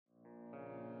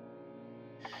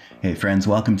Hey friends,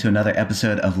 welcome to another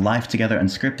episode of Life Together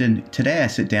Unscripted. Today I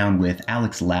sit down with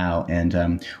Alex Lau,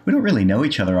 and we don't really know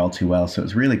each other all too well, so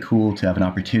it's really cool to have an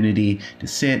opportunity to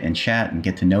sit and chat and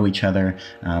get to know each other.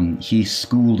 He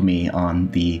schooled me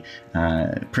on the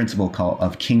principle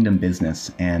of kingdom business,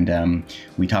 and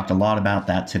we talked a lot about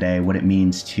that today, what it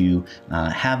means to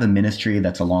have a ministry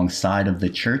that's alongside of the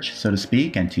church, so to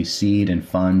speak, and to seed and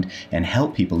fund and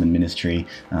help people in ministry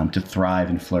to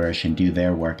thrive and flourish and do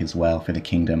their work as well for the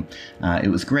kingdom. It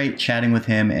was great chatting with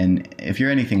him, and if you're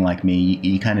anything like me,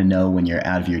 you kind of know when you're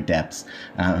out of your depths.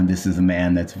 This is a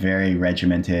man that's very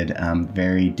regimented,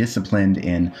 very disciplined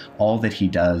in all that he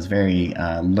does, very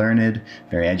learned,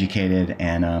 very educated,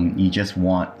 and you just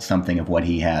want something of what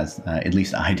he has. At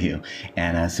least I do.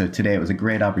 And so today it was a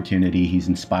great opportunity. He's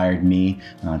inspired me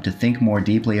to think more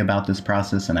deeply about this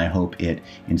process, and I hope it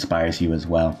inspires you as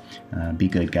well. Be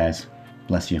good, guys.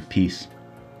 Bless you. Peace.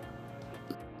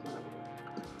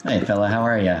 Hey, fella, how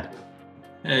are ya?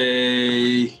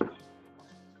 Hey.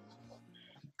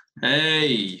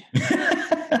 Hey.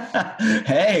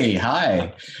 Hey,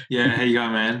 hi. Yeah, how you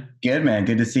going, man? Good, man.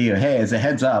 Good to see you. Hey, as a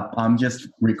heads up, I'm just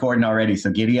recording already, so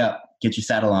giddy up. Get your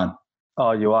saddle on.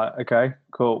 Oh, you are? Okay,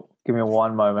 cool. Give me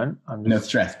one moment. No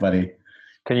stress, buddy.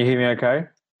 Can you hear me okay?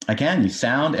 I can. You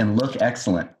sound and look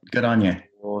excellent. Good on you.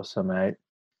 Awesome, mate.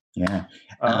 Yeah.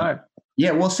 All right.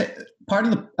 Yeah, we'll say part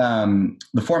of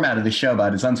the format of the show,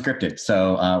 bud, is unscripted.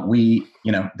 So we're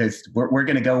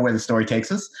going to go where the story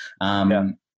takes us,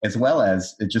 as well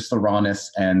as just the rawness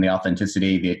and the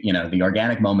authenticity, the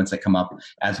organic moments that come up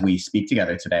as we speak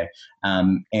together today.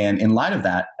 And in light of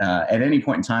that, at any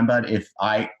point in time, bud, if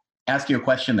I ask you a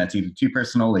question that's either too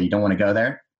personal or you don't want to go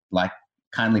there, like,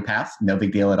 kindly pass, no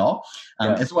big deal at all.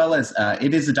 As well as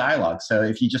it is a dialogue. So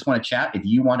if you just want to chat, if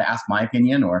you want to ask my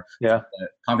opinion or a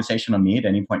conversation on me at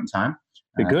any point in time,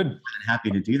 be good. I'm happy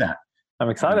to do that. I'm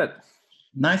excited.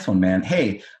 Nice one, man.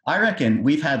 Hey, I reckon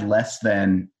we've had less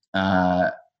than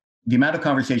the amount of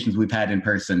conversations we've had in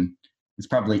person is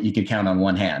probably, you could count on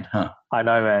one hand, huh? I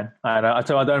know, man. I know.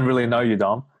 So I don't really know you,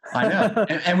 Dom. I know.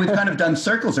 And we've kind of done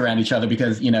circles around each other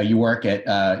because, you work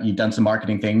at, you've done some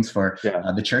marketing things for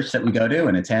the church that we go to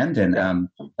and attend. And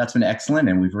that's been excellent.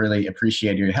 And we've really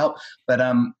appreciated your help. But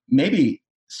maybe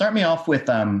start me off with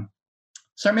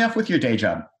your day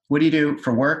job. What do you do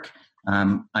for work?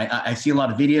 I see a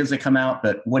lot of videos that come out,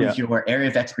 but what is your area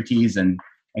of expertise and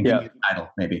give me a title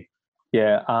maybe?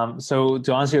 Yeah. So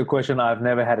to answer your question, I've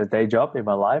never had a day job in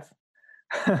my life.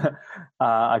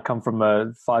 I come from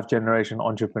a 5-generation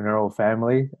entrepreneurial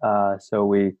family.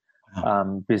 So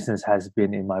business has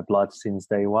been in my blood since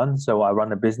day one. So I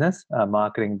run a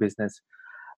marketing business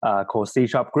called C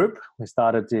Sharp Group. We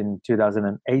started in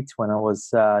 2008 when I was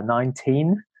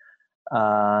 19.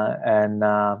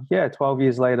 12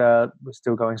 years later, we're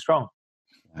still going strong.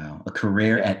 Wow. A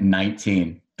career at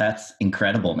 19. That's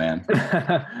incredible, man.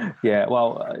 Yeah.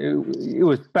 Well, it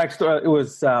was backstory. It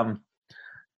was,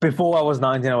 before I was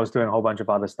 19, I was doing a whole bunch of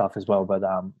other stuff as well. But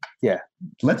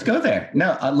let's go there.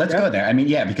 No, let's go there. I mean,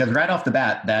 because right off the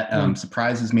bat, that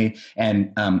surprises me.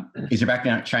 And is your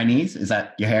background Chinese? Is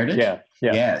that your heritage?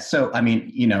 Yeah. So, I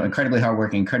mean, incredibly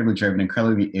hardworking, incredibly driven,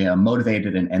 incredibly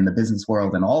motivated in the business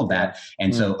world and all of that.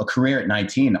 And so a career at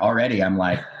 19 already, I'm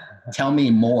like, tell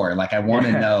me more. Like, I want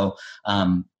to know,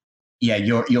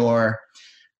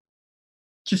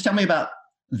 just tell me about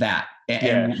that.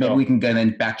 And maybe we can go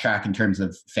then backtrack in terms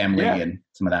of family and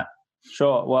some of that.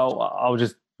 Sure. Well, I'll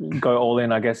just go all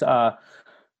in, I guess. I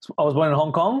was born in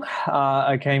Hong Kong.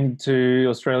 I came to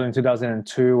Australia in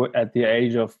 2002 at the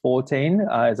age of 14.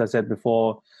 As I said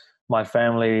before, my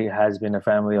family has been a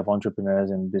family of entrepreneurs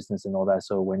and business and all that.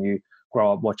 So when you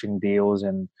grow up watching deals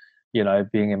and,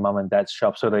 being in mum and dad's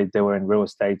shop, so they were in real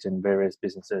estate and various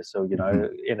businesses. So,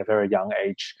 in a very young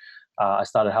age, I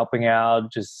started helping out,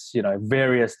 just,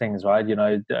 various things, right?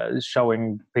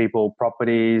 Showing people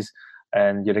properties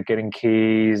and, getting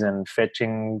keys and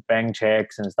fetching bank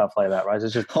checks and stuff like that, right? So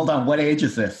it's just... Hold on. What age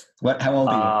is this? How old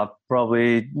are you?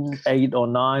 Probably 8 or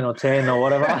 9 or 10 or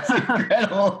whatever. That's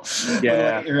incredible.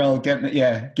 Yeah. 8-year-old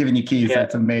giving you keys. Yeah.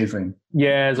 That's amazing.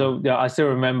 Yeah. So I still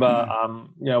remember,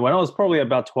 when I was probably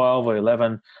about 12 or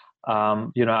 11,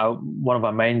 one of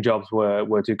our main jobs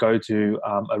were to go to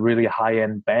a really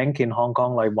high-end bank in Hong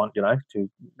Kong, like to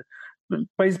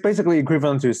basically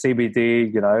equivalent to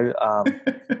CBD,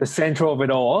 the center of it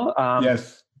all.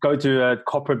 Yes. Go to a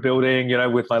corporate building,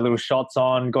 with my little shots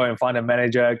on, go and find a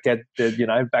manager, get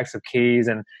the, bags of keys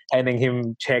and handing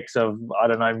him checks of, I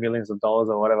don't know, millions of dollars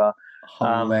or whatever.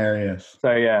 Hilarious.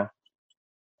 So, yeah.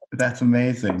 That's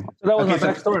amazing. So that was Okay,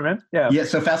 my backstory, man. Yeah. Yeah.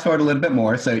 So fast forward a little bit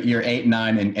more. So you're 8,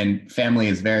 9, and family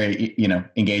is very,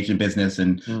 engaged in business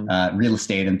and real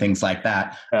estate and things like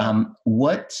that. Yeah.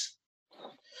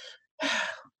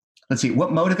 Let's see,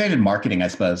 what motivated marketing, I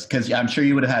suppose, because I'm sure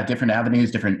you would have had different avenues,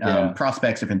 different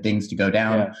prospects, different things to go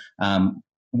down.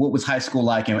 What was high school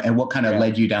like, and what kind of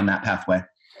led you down that pathway?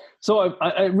 So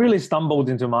I really stumbled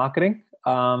into marketing.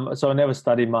 So I never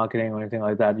studied marketing or anything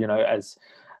like that.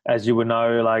 As you would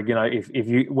know, like,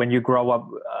 when you grow up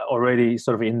already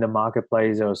sort of in the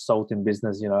marketplace or sold in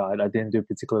business, I didn't do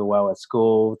particularly well at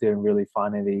school, didn't really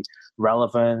find any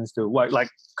relevance to work. Like,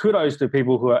 kudos to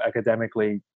people who are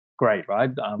academically great, right?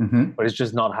 But it's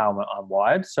just not how I'm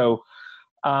wired. So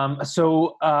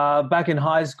back in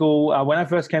high school, when I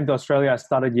first came to Australia, I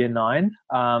started year 9,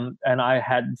 and I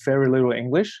had very little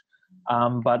English.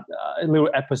 But a little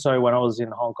episode when I was in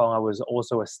Hong Kong, I was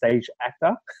also a stage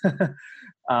actor.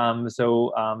 I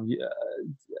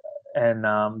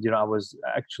was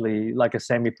actually like a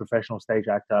semi-professional stage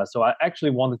actor. So I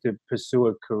actually wanted to pursue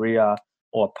a career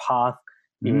or a path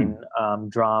in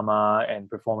drama and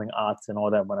performing arts and all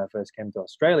that when I first came to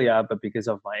Australia. But because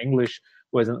of my English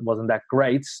wasn't that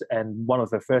great, and one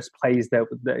of the first plays that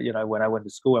when I went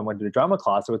to school and went to the drama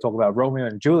class, they were talking about Romeo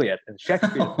and Juliet and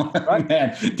Shakespeare. Right?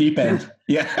 Man, deep end.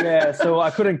 Yeah. So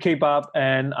I couldn't keep up,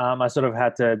 and I sort of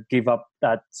had to give up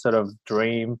that sort of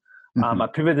dream. I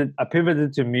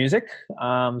pivoted to music.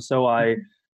 So I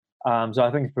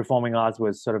think performing arts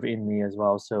was sort of in me as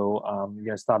well. So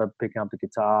started picking up the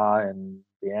guitar and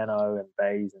piano and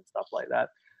bass and stuff like that.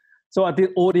 So I did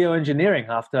audio engineering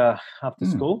after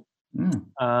school, did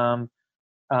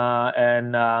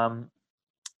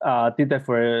that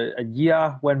for a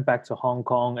year. Went back to Hong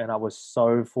Kong, and I was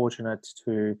so fortunate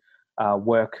to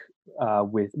work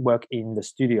in the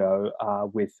studio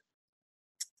with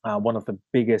one of the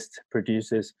biggest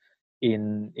producers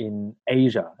in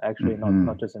Asia, actually,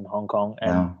 not just in Hong Kong.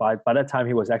 And by that time,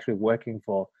 he was actually working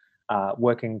for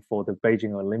the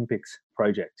Beijing Olympics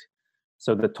project.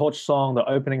 So the torch song, the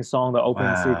opening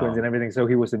sequence and everything. So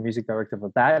he was the music director for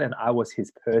that, and I was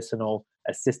his personal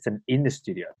assistant in the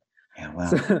studio. Yeah, wow.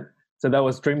 So that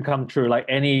was dream come true. Like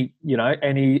any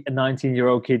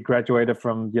 19-year-old kid graduated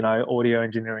from, audio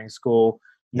engineering school.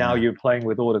 Now you're playing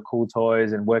with all the cool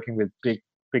toys and working with big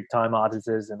time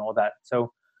artists and all that.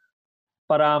 So,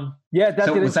 but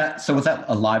was that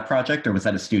a live project or was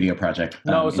that a studio project?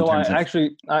 No, so I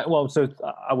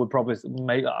would probably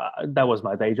make that was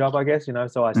my day job, I guess.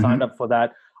 So I signed up for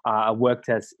that. I worked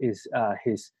as his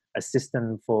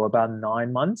assistant for about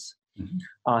 9 months.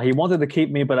 He wanted to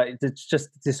keep me, but it's just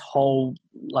this whole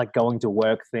like going to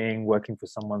work thing, working for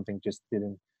someone thing just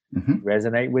didn't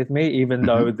resonate with me, even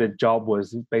though the job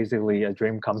was basically a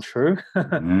dream come true.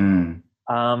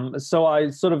 So I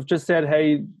sort of just said,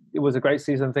 hey, it was a great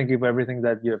season. Thank you for everything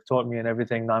that you have taught me and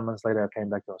everything. 9 months later, I came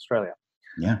back to Australia.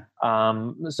 Yeah.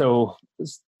 So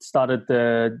started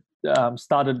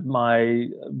my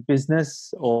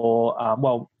business, or I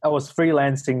was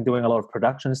freelancing, doing a lot of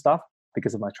production stuff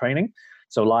because of my training.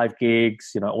 So live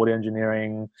gigs, audio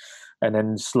engineering, and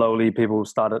then slowly people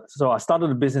started. So I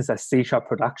started a business as C#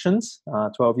 Productions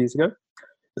 12 years ago.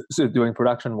 So doing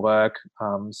production work.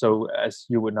 So as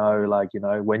you would know,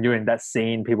 when you're in that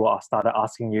scene, people started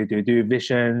asking you, do you do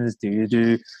visions? Do you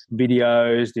do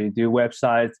videos? Do you do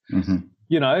websites? And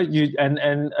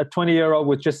a 20-year-old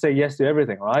would just say yes to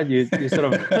everything, right? You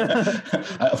sort of...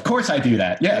 Of course I do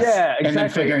that, yes. Yeah, exactly. And then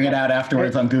figuring it out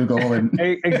afterwards on Google. And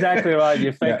exactly right.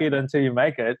 You fake it until you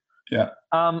make it. Yeah.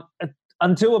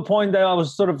 Until a point that I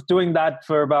was sort of doing that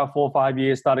for about 4 or 5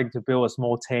 years, starting to build a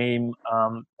small team.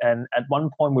 And at one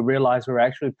point we realized we were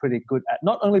actually pretty good at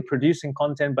not only producing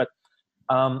content, but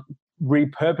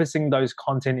repurposing those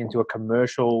content into a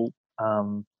commercial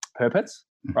purpose,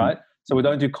 right? So we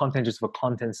don't do content just for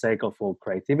content's sake or for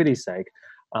creativity's sake.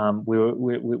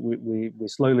 We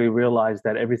slowly realized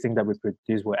that everything that we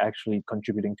produce were actually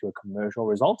contributing to a commercial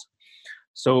result.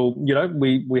 So,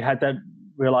 we had that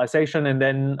realization. And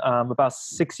then about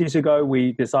 6 years ago,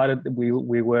 we decided that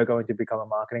we were going to become a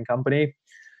marketing company.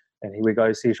 And here we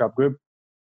go, C# Group.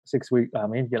 6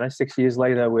 years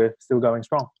later, we're still going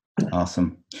strong.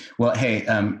 Awesome. Well, hey,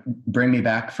 bring me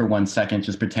back for 1 second.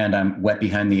 Just pretend I'm wet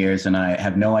behind the ears and I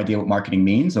have no idea what marketing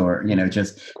means, or,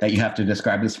 just that you have to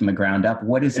describe this from the ground up.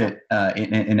 What is it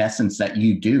in essence that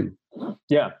you do?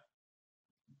 Yeah.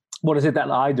 What is it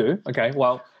that I do? Okay.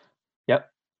 Well, yep.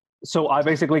 So I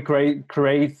basically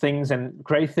create things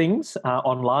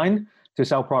online to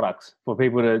sell products for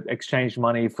people to exchange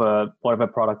money for whatever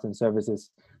products and services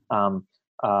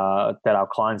that our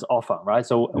clients offer, right?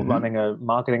 So running a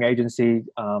marketing agency,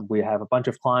 we have a bunch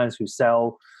of clients who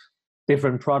sell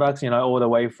different products, all the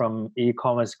way from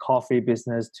e-commerce coffee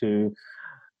business to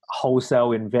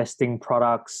wholesale investing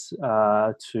products,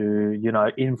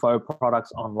 to info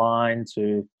products online,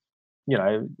 to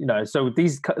so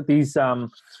these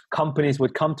companies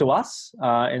would come to us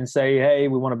and say, hey,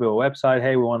 we want to build a website,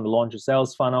 hey, we want to launch a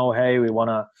sales funnel, hey, we want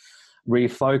to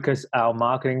refocus our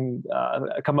marketing,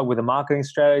 come up with a marketing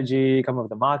strategy, come up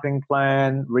with a marketing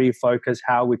plan, refocus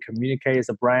how we communicate as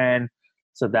a brand.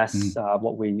 So that's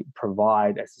what we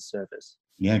provide as a service.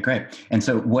 Yeah, great. And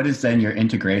so what is then your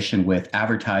integration with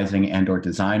advertising and or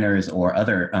designers or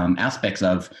other aspects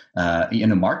of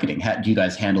marketing? Do you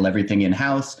guys handle everything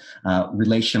in-house?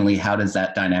 Relationally, how does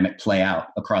that dynamic play out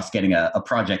across getting a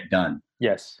project done?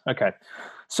 Yes. Okay.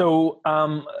 So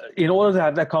in order to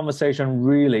have that conversation,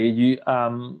 really, you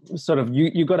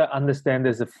got to understand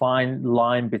there's a fine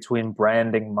line between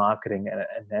branding, marketing, and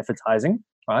advertising,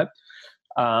 right?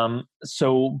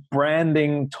 So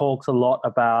branding talks a lot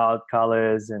about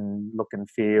colors and look and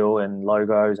feel and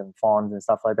logos and fonts and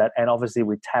stuff like that. And obviously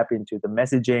we tap into the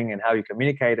messaging and how you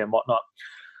communicate and whatnot.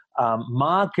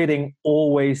 Marketing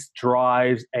always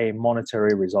drives a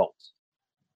monetary result.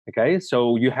 Okay.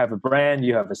 So you have a brand,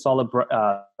 you have a solid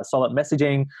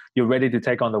messaging, you're ready to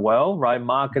take on the world, right?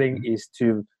 Marketing is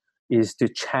to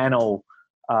channel,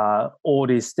 all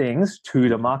these things to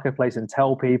the marketplace and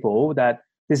tell people that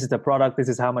this is the product, this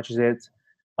is how much is it,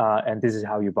 and this is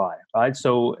how you buy, right?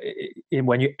 So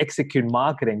when you execute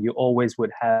marketing, you always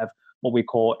would have what we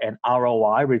call an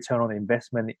ROI, return on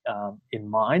investment, in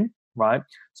mind, right?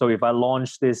 So if I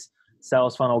launch this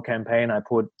sales funnel campaign, I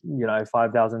put,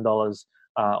 $5,000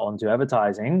 onto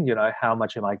advertising, how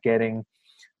much am I getting?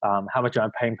 How much am I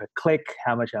paying per click?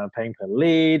 How much am I paying per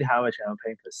lead? How much am I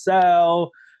paying per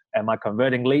sale? Am I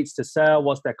converting leads to sale?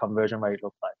 What's that conversion rate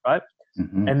look like, right?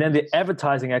 Mm-hmm. And then the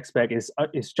advertising aspect is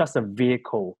just a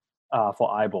vehicle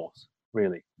for eyeballs,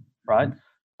 really, right?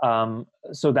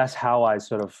 Mm-hmm. So that's how I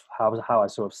sort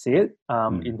of see it.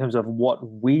 In terms of what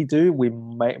we do, we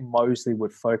mostly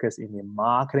would focus in the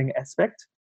marketing aspect,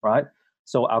 right?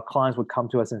 So our clients would come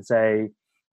to us and say,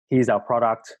 "Here's our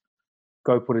product.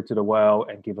 Go put it to the world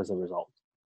and give us a result."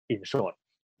 In short.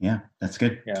 Yeah, that's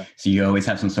good. Yeah. So you always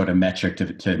have some sort of metric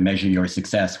to measure your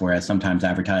success, whereas sometimes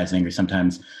advertising or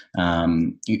sometimes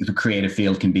the creative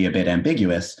field can be a bit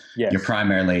ambiguous. Yes. You're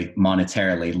primarily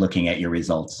monetarily looking at your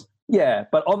results. Yeah,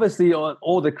 but obviously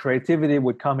all the creativity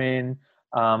would come in,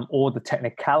 all the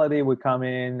technicality would come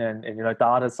in, and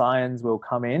data science will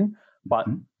come in. But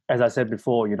as I said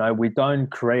before, we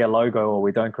don't create a logo or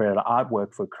we don't create an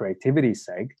artwork for creativity's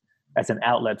sake. As an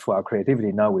outlet for our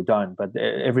creativity. No, we don't. But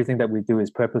everything that we do is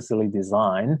purposely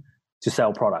designed to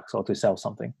sell products or to sell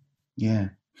something. Yeah.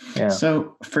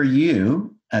 So for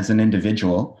you as an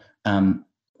individual,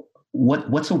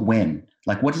 what's a win?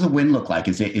 Like, what does a win look like?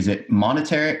 Is it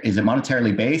monetary? Is it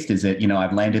monetarily based? Is it,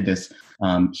 I've landed this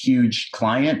huge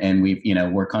client and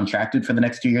we're contracted for the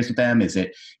next 2 years with them? Is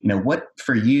it, what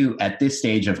for you at this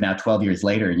stage of now 12 years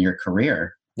later in your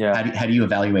career, how do you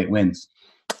evaluate wins?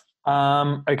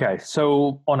 Okay.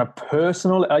 So on a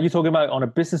personal, are you talking about on a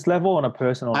business level or on a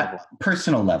personal level?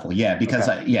 Personal level. Yeah. Because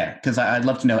I'd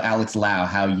love to know, Alex Lau,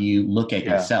 how you look at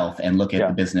yourself and look at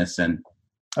the business and.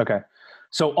 Okay.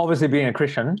 So obviously being a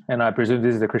Christian, and I presume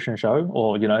this is a Christian show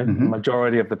or,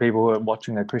 majority of the people who are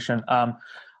watching are Christian.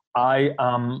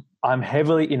 I'm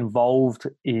heavily involved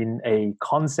in a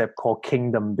concept called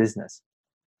kingdom business,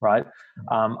 right?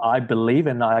 I believe,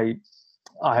 and I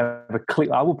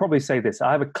will probably say this.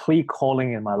 I have a clear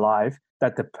calling in my life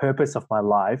that the purpose of my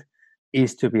life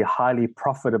is to be highly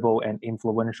profitable and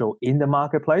influential in the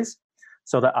marketplace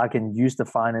so that I can use the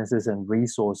finances and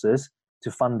resources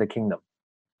to fund the kingdom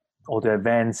or to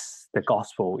advance the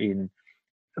gospel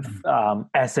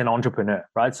as an entrepreneur,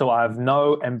 right? So I have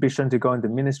no ambition to go into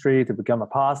ministry, to become a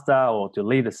pastor or to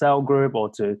lead a cell group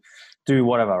or to do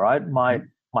whatever, right?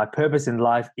 My purpose in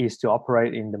life is to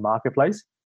operate in the marketplace,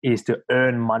 is to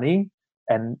earn money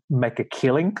and make a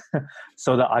killing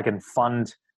so that I can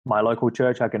fund my local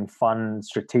church. I can fund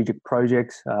strategic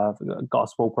projects,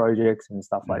 gospel projects and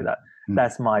stuff like that.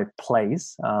 That's my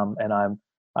place. And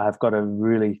I've got a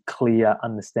really clear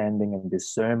understanding and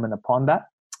discernment upon that.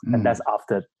 And that's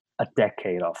after a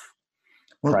decade of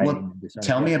praying.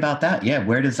 Tell me about that. Yeah.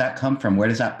 Where does that come from? Where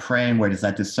does that praying? Where does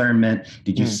that discernment?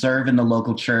 Did you serve in the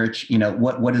local church?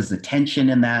 What is the tension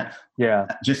in that? Yeah.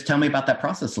 Just tell me about that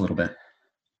process a little bit.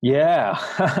 Yeah,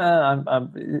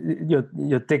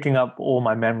 you're digging up all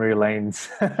my memory lanes.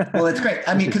 Well, it's great.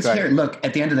 I mean, Which is because great. here, look,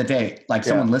 at the end of the day, like Yeah,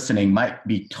 someone listening might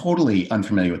be totally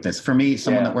unfamiliar with this. For me,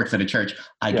 someone yeah, that works at a church,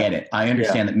 I yeah, get it. I yeah,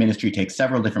 understand that ministry takes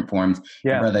several different forms, and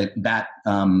yeah, brother, that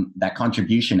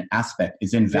contribution aspect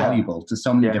is yeah, invaluable to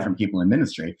so many yeah, different people in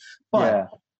ministry. But yeah.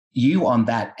 you on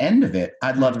that end of it,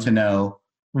 I'd love to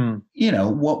Mm,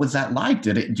 know, mm, what was that like?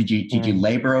 Did you mm,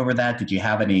 labor over that? Did you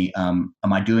have any am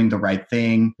I doing the right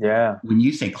thing? yeah, When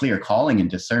you say clear calling and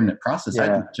discernment process, I'd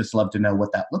yeah. just love to know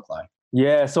what that looked like.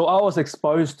 Yeah, so I was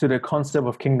exposed to the concept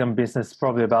of kingdom business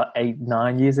probably about 8,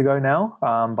 9 years ago now,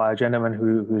 by a gentleman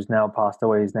who's now passed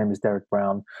away. His name is Derek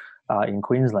Brown, in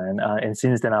Queensland, and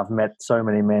since then I've met so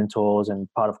many mentors and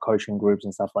part of coaching groups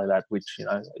and stuff like that, which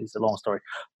is a long story.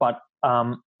 But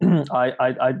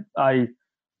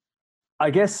I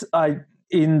guess I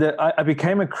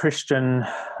became a Christian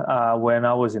when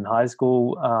I was in high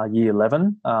school, year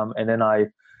 11, and then I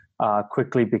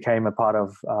quickly became a part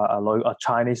of a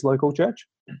Chinese local church,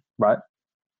 right?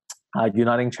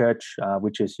 Uniting Church,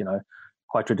 which is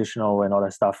quite traditional and all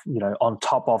that stuff. On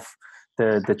top of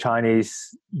the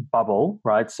Chinese bubble,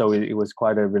 right? So it was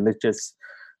quite a religious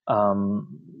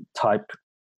type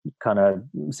kind of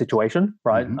situation,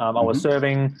 right? Hmm. I was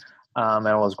serving, and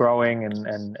I was growing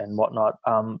and whatnot,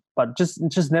 but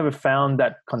just never found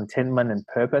that contentment and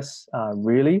purpose,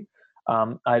 really.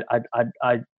 I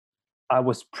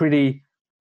was pretty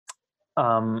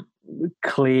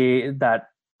clear that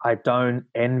I don't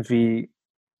envy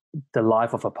the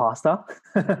life of a pastor,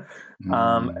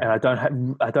 Mm-hmm.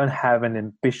 and I don't have an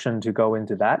ambition to go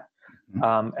into that.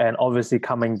 And obviously,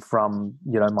 coming from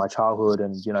my childhood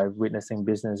and witnessing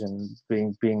business and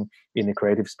being in the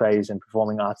creative space and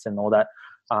performing arts and all that,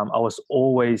 I was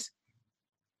always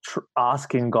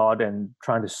asking God and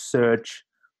trying to search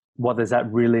what does that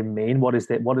really mean. What is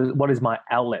that? What is my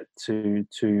outlet to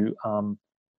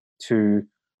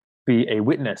be a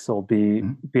witness or be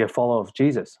a follower of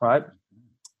Jesus, right?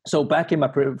 So back in my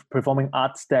performing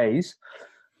arts days,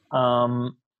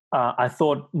 I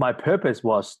thought my purpose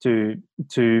was to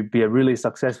be a really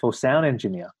successful sound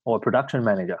engineer or production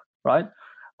manager, right?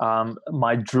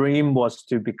 My dream was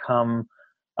to become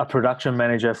a production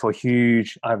manager for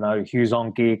huge, I don't know, Hughes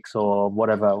on Geeks or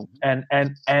whatever. And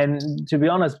to be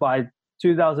honest, by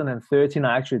 2013,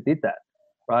 I actually did that,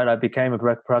 right? I became a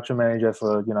production manager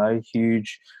for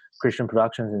huge Christian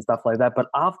productions and stuff like that. But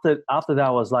after that, I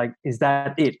was like, is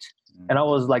that it? And I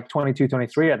was like 22,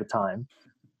 23 at the time.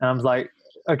 And I was like,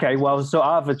 okay, well, so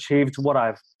I've achieved what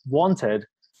I've wanted,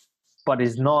 but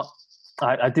it's not,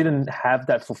 I didn't have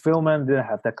that fulfillment, didn't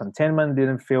have that contentment,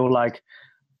 didn't feel like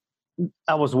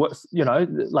I was,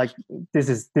 like this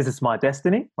is my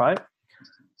destiny, right?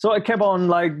 So I kept on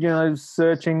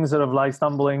searching, sort of like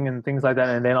stumbling and things like that.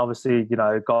 And then obviously,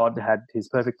 God had his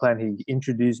perfect plan. He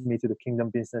introduced me to the kingdom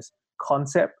business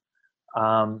concept.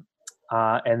 And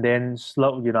then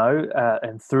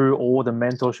and through all the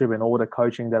mentorship and all the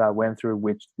coaching that I went through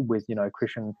with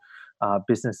Christian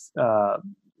business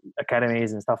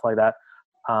academies and stuff like that,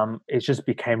 it just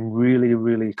became really,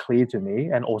 really clear to me,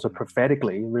 and also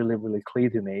prophetically really, really clear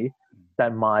to me,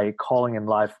 that my calling in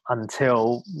life,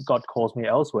 until God calls me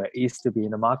elsewhere, is to be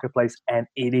in the marketplace, and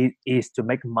it is to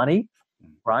make money,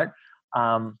 right?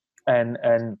 And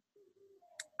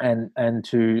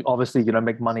to obviously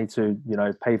make money to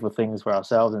pay for things for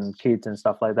ourselves and kids and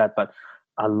stuff like that. But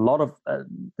a lot of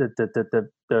the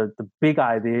big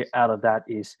idea out of that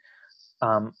is,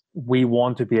 we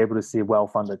want to be able to see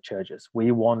well-funded churches.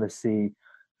 We want to see,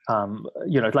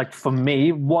 like for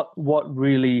me, what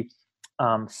really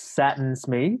saddens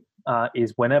me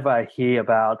is whenever I hear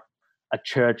about a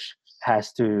church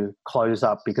has to close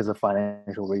up because of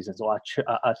financial reasons, or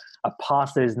a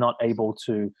pastor is not able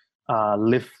to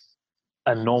live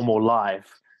a normal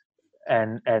life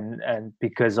and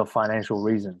because of financial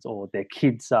reasons, or their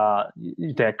kids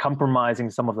they're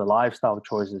compromising some of the lifestyle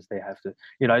choices they have to,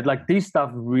 like these stuff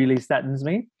really saddens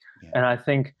me. Yeah. And I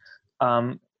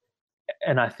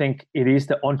think it is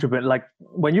the entrepreneur, like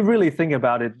when you really think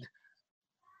about it,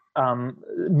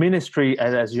 ministry,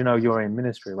 as you know, you're in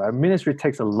ministry, right? Ministry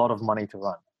takes a lot of money to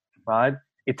run, right?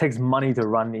 It takes money to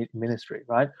run ministry,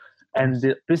 right? And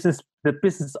the business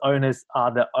owners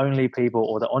are the only people,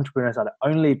 or the entrepreneurs are the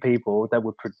only people that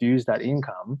would produce that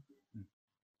income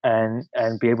and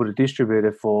be able to distribute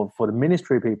it for the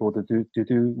ministry people to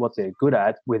do what they're good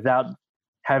at, without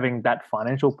having that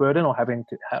financial burden, or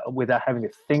without having to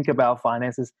think about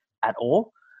finances at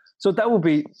all. So that would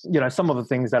be some of the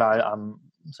things that I'm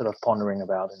sort of pondering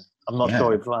about, and I'm not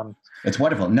sure if it's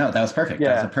wonderful. No, that was perfect.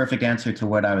 Yeah. That was a perfect answer to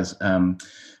what I was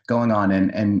going on.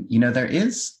 And there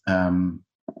is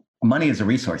money is a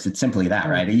resource. It's simply that,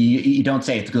 right? You don't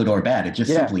say it's good or bad. It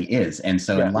just simply is. And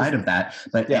so in light of that,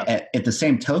 but at the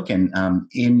same token,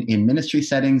 in ministry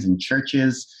settings and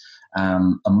churches,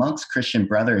 amongst Christian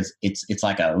brothers, it's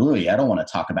like I don't want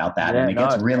to talk about that. And it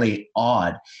gets really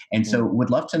odd. And so would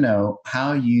love to know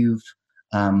how you've,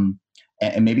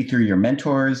 and maybe through your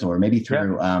mentors or maybe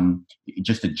through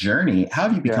just a journey, how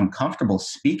have you become comfortable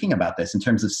speaking about this in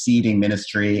terms of seeding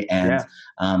ministry? And,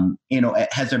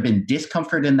 has there been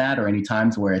discomfort in that, or any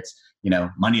times where it's,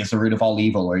 money is the root of all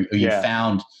evil, or you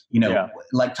found,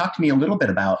 like, talk to me a little bit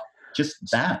about just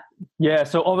that. Yeah.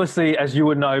 So obviously, as you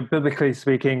would know, biblically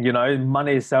speaking,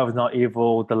 money itself is not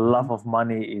evil. The love of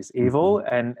money is evil.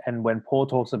 And when Paul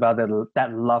talks about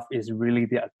that love is really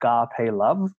the agape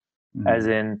love, as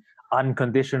in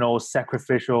unconditional,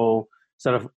 sacrificial,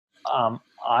 sort of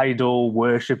idol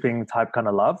worshipping type kind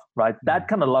of love, right? That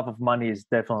kind of love of money is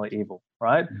definitely evil,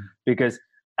 right? Because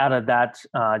out of that,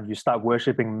 you start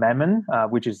worshipping mammon,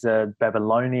 which is a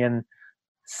Babylonian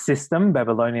system,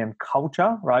 Babylonian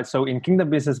culture, right? So in kingdom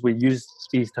business, we use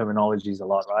these terminologies a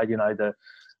lot, right?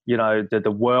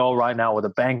 The world right now, or the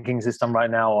banking system right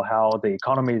now, or how the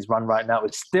economy is run right now,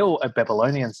 it's still a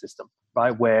Babylonian system,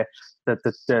 right? Where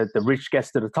the rich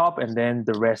gets to the top, and then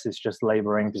the rest is just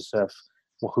laboring to serve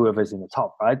whoever's in the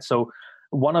top, right? So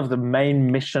one of the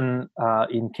main mission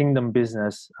in kingdom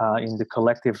business, in the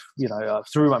collective,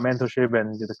 through my mentorship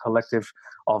and the collective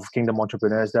of kingdom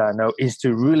entrepreneurs that I know, is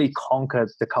to really conquer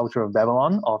the culture of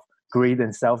Babylon, of greed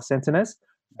and self-centeredness,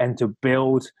 and to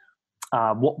build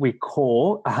what we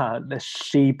call the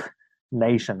sheep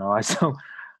nation. All right. So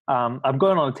I'm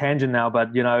going on a tangent now,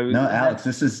 but No, Alex,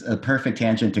 this is a perfect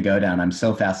tangent to go down. I'm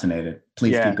so fascinated.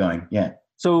 Please keep going. Yeah.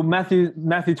 So Matthew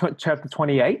chapter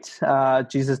 28,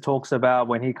 Jesus talks about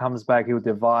when he comes back, he'll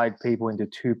divide people into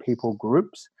two people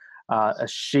groups, a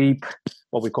sheep,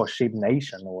 what we call sheep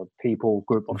nation, or people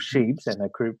group of sheep,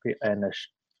 and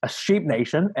a sheep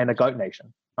nation and a goat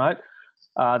nation, right?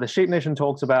 The sheep nation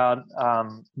talks about,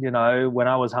 when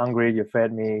I was hungry, you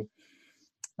fed me.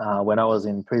 When I was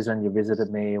in prison, you visited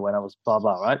me. When I was blah,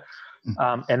 blah, right?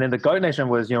 And then the goat nation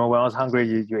was, when I was hungry,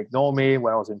 you ignore me.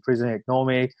 When I was in prison, you ignore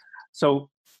me. So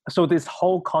this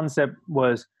whole concept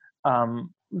was,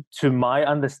 to my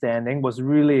understanding, was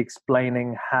really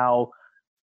explaining how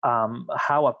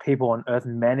are people on earth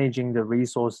managing the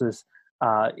resources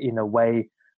in a way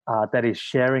that is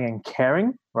sharing and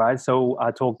caring, right? So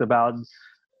I talked about,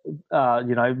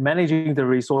 managing the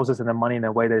resources and the money in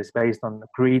a way that is based on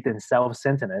greed and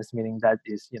self-centeredness, meaning that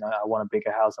is, I want a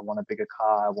bigger house, I want a bigger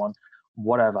car, I want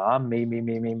whatever, me,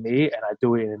 and I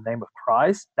do it in the name of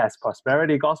Christ. That's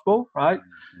prosperity gospel, right?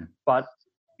 Mm-hmm. But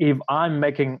if I'm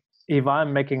making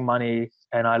money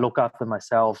and I look after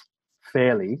myself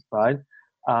fairly, right?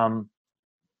 And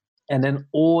then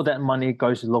all that money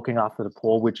goes to looking after the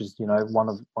poor, which is, one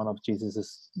of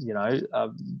Jesus's,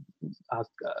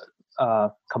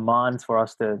 commands for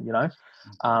us to,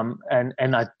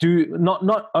 and I do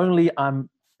not only I'm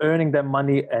earning that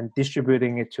money and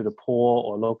distributing it to the poor,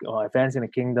 or advancing the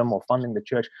kingdom, or funding the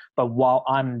church, but while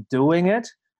I'm doing it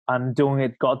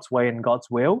God's way and God's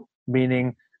will,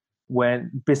 meaning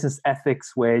when business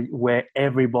ethics, where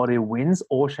everybody wins,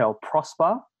 all shall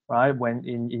prosper, right? When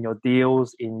in your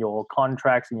deals, in your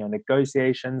contracts, in your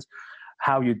negotiations,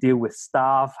 how you deal with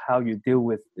staff, how you deal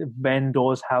with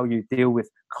vendors, how you deal with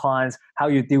clients, how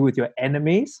you deal with your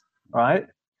enemies, right?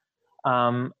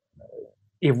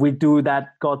 If we do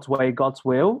that God's way, God's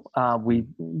will,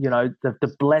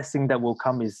 the blessing that will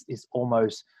come is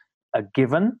almost a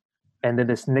given. And then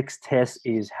this next test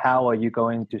is, how are you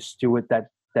going to steward that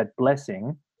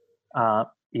blessing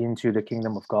into the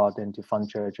kingdom of God, and to fund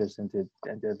churches, and to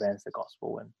advance the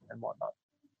gospel and whatnot.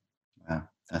 Wow,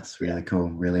 that's really cool,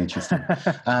 really interesting.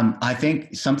 I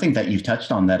think something that you've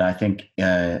touched on that I think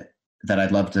that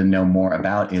I'd love to know more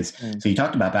about is, so you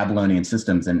talked about Babylonian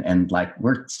systems, and like,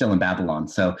 we're still in Babylon.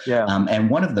 So, and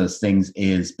one of those things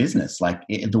is business. Like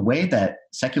the way that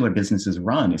secular businesses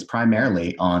run is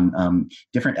primarily on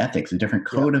different ethics, a different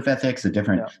code of ethics, a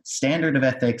different standard of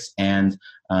ethics, and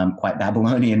quite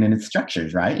Babylonian in its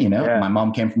structures, right? My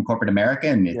mom came from corporate America,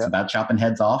 and it's about chopping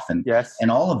heads off and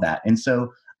all of that. And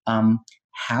so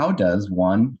how does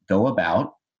one go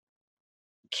about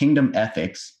kingdom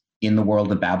ethics in the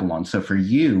world of Babylon? So for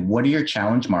you, what are your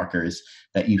challenge markers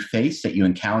that you face, that you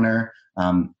encounter,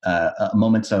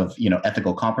 moments of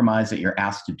ethical compromise that you're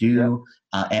asked to do,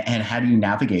 and how do you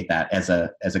navigate that as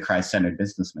a Christ-centered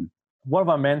businessman? One of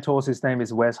my mentors, his name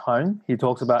is Wes Hone. He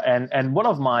talks about, and one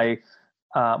of my,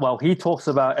 he talks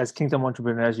about, as kingdom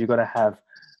entrepreneurs, you got to have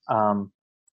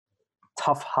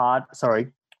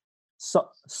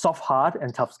soft heart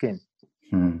and tough skin.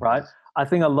 Hmm. right? I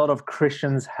think a lot of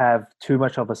Christians have too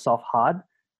much of a soft heart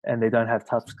and they don't have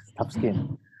tough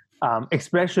skin,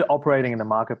 especially operating in the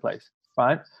marketplace,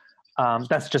 right?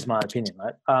 That's just my opinion,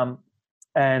 right?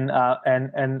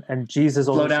 And Jesus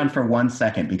also Slow down for 1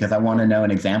 second, because I want to know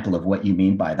an example of what you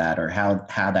mean by that, or how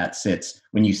that sits.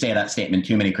 When you say that statement,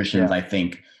 too many Christians, Yeah. I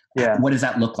think, Yeah. what does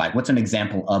that look like? What's an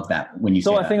example of that when you say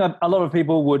So that? I think a lot of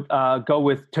people would go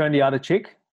with turn the other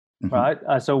cheek, Mhm.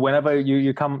 right? So whenever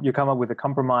you come up with a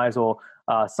compromise or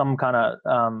some kind of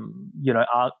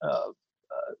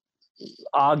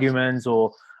arguments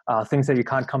or things that you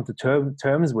can't come to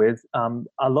terms with,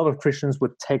 a lot of Christians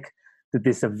would take the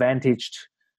disadvantaged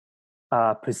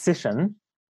position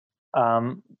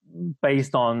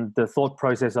based on the thought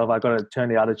process of I got to turn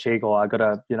the other cheek, or I got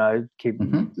to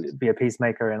be a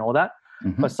peacemaker and all that.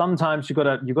 Mhm. But sometimes you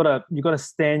gotta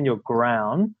stand your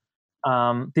ground,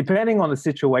 depending on the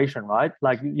situation, right?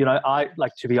 Like I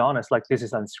like, to be honest, like, this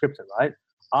is unscripted, right?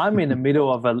 I'm in the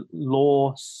middle of a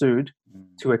lawsuit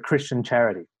to a Christian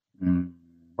charity, Mm.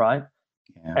 right?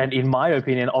 Yeah. And in my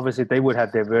opinion, obviously they would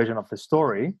have their version of the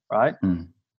story, right? Mm.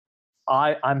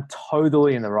 I'm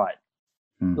totally in the right.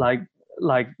 Mm.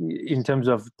 Like in terms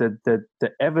of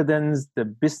the evidence, the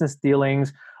business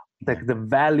dealings, the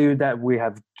value that we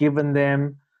have given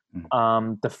them,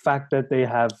 the fact that they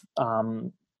have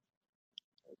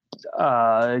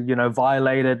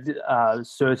violated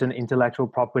certain intellectual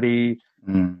property,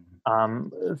 Mm.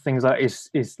 things like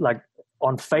is like,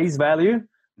 on face value,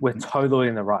 we're Mhm. totally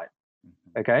in the right.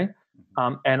 Okay.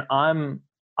 And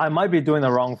I might be doing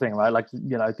the wrong thing, right? Like,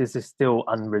 this is still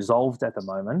unresolved at the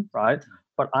moment, right?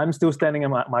 But I'm still standing in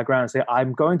my ground and say,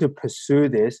 I'm going to pursue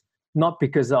this, not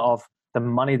because of the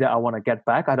money that I want to get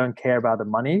back. I don't care about the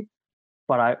money,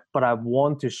 but I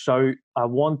want to show, I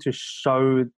want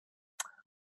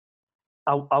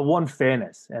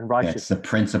fairness and Yeah, righteousness. it's the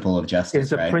principle of justice, It's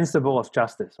the right? principle of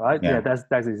justice, right? Yeah. Yeah,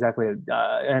 that's exactly it.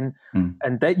 And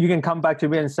Mm. that you can come back to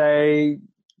me and say,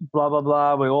 blah blah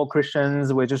blah, we're all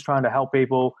Christians, we're just trying to help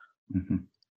people, Mhm.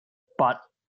 but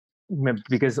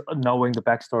because knowing the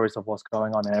backstories of what's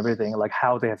going on and everything, like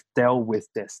how they have dealt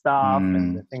with their staff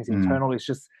and the things internal, is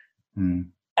just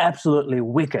absolutely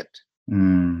wicked.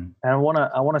 Mm. And I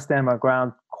want to stand my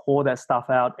ground, call that stuff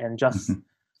out, and just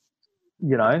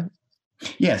Mhm.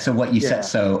 Yeah. So what you Yeah. said,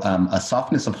 so a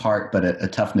softness of heart, but a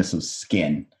toughness of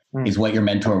skin Mm. is what your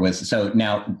mentor was. So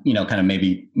now, kind of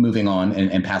maybe moving on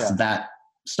and past that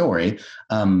story.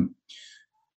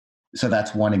 So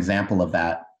that's one example of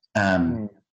that.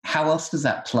 How else does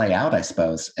that play out, I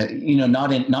suppose?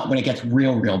 Not when it gets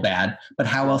real bad, but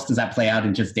how else does that play out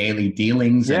in just daily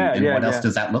dealings? And what else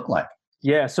does that look like?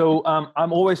 Yeah, so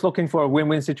I'm always looking for a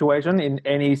win-win situation in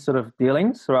any sort of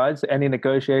dealings, right? So any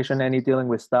negotiation, any dealing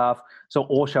with staff. So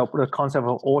the concept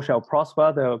of all shall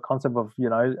prosper, the concept of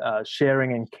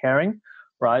sharing and caring,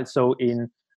 right? So in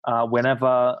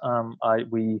whenever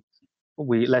we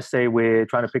let's say we're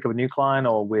trying to pick up a new client,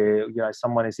 or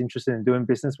someone is interested in doing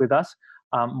business with us,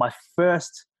 my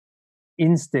first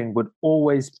instinct would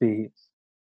always be,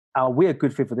 are we a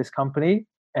good fit for this company,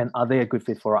 and are they a good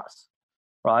fit for us?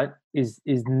 Right? Is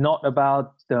not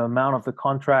about the amount of the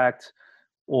contract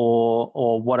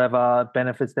or whatever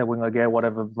benefits that we're going to get,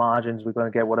 whatever margins we're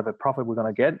going to get, whatever profit we're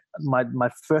going to get. My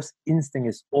first instinct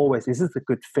is always, is this a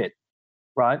good fit?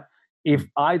 Right? If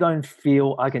I don't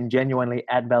feel I can genuinely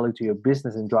add value to your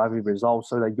business and drive you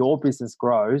results so that your business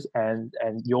grows and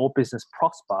your business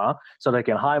prosper, so they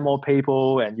can hire more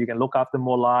people and you can look after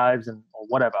more lives or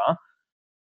whatever,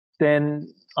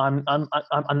 then I'm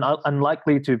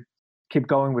unlikely to keep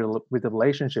going with the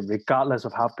relationship, regardless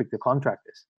of how big the contract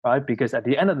is, right? Because at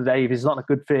the end of the day, if it's not a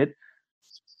good fit,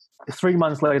 3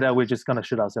 months later, we're just going to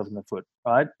shoot ourselves in the foot,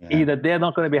 right? Yeah. Either they're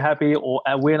not going to be happy or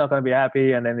we're not going to be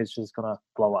happy, and then it's just going to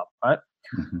blow up, right?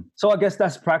 Mm-hmm. So I guess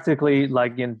that's practically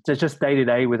like just day to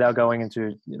day, without going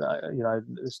into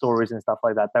stories and stuff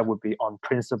like that. That would be on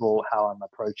principle how I'm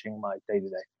approaching my day to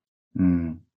day.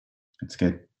 That's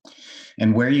good.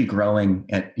 And where are you growing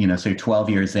at, so you're 12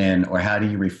 years in, or how do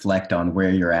you reflect on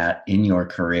where you're at in your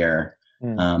career,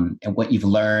 and what you've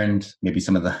learned, maybe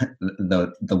some of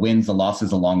the wins, the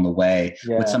losses along the way?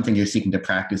 Yeah. What's something you're seeking to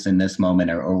practice in this moment,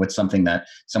 or what's something that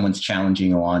someone's challenging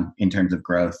you on in terms of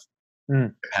growth,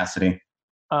 capacity?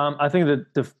 I think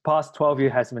that the past 12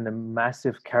 years has been a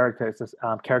massive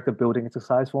character building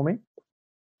exercise for me.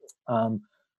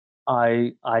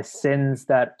 I sense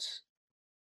that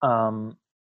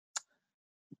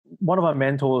one of my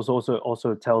mentors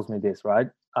also tells me this, right?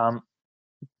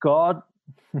 God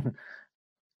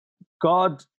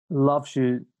loves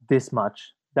you this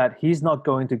much that he's not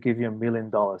going to give you $1 million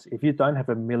if you don't have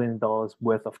 $1 million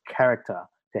worth of character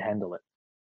to handle it,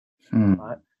 Hmm.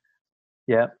 right?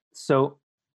 Yeah. So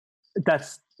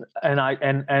that's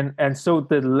and so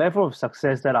the level of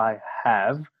success that I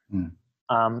have, Hmm.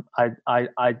 um, I I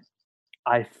I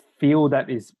I feel that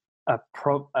is a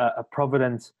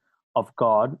providence of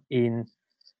God in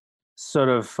sort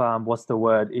of what's the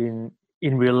word in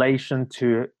relation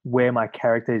to where my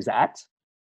character is at.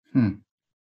 Hmm.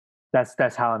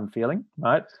 That's how I'm feeling,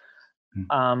 right?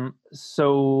 Hmm.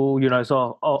 So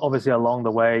so obviously along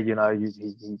the way,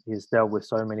 he's dealt with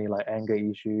so many like anger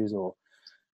issues or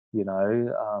you know,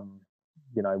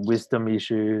 wisdom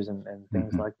issues and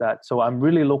things Mhm. like that. So I'm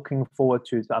really looking forward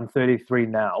to. I'm 33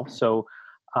 now, so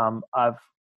I've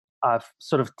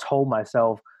sort of told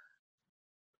myself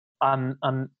I'm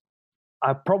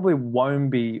I probably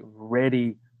won't be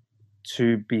ready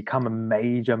to become a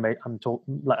major. I'm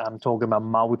talking about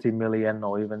multi-million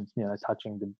or even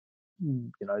touching the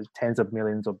tens of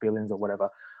millions or billions or whatever.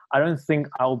 I don't think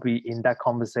I'll be in that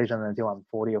conversation until I'm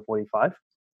 40 or 45.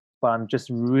 But I'm just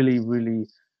really, really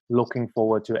looking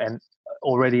forward to and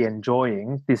already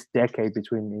enjoying this decade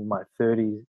between in my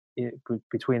 30s,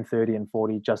 between 30 and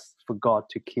 40, just for God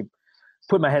to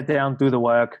put my head down, do the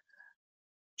work,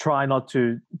 try not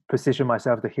to position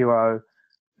myself the hero,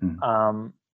 Hmm.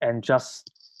 and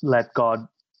just let God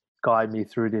guide me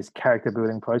through this character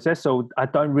building process. So I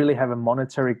don't really have a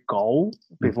monetary goal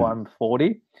before Mhm. I'm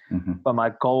 40. Mhm. But my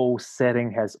goal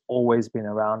setting has always been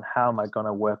around how am I going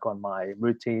to work on my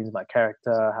routines, my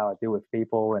character, how I deal with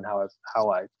people, and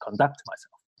how I conduct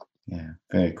myself. Yeah,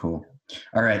 very cool.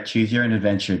 All right, choose your own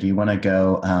adventure. Do you want to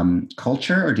go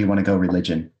culture or do you want to go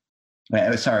religion?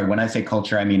 Sorry, when I say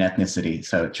culture, I mean ethnicity.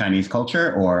 So Chinese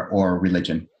culture or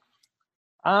religion.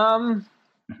 Um,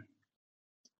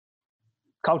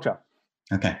 Culture.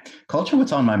 Okay, culture.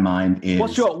 What's on my mind is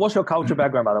What's your culture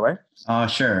background, by the way?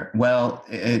 sure. Well,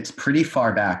 it's pretty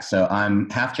far back. So I'm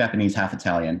half Japanese, half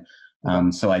Italian.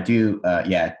 Okay. So I do,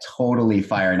 yeah, totally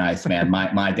fire and ice, man.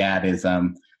 My dad is,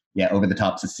 yeah, over the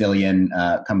top Sicilian,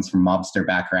 comes from mobster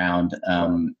background,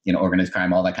 organized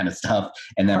crime, all that kind of stuff.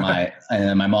 And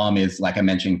then my mom is, like I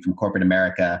mentioned, from corporate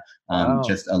America, Wow.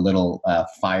 just a little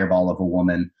fireball of a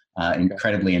woman, Okay.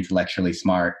 incredibly intellectually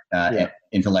smart, Yeah.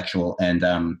 intellectual, and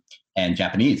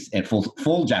Japanese and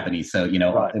full Japanese. So,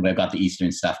 Right. we've got the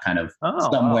Eastern stuff kind of Oh,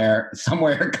 wow.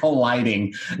 somewhere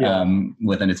colliding Yeah.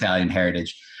 with an Italian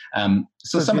heritage. So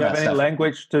So do some you of have that any stuff.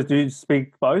 language? Do you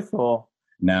speak both or?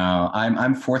 No,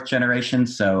 I'm fourth generation.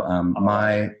 So Oh, right.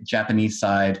 my Japanese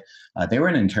side, they were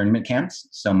in internment camps.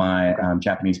 So my Okay.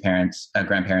 Japanese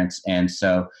grandparents, and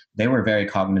so they were very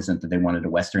cognizant that they wanted to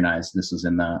Westernize. This was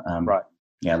in the Right.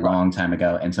 yeah, Right. long time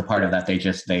ago. And so part Yeah. of that,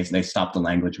 they stopped the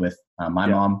language with my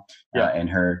Yeah. mom Yeah. and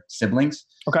her siblings.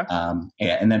 Okay.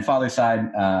 Yeah, and then father's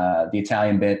side, the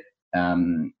Italian bit.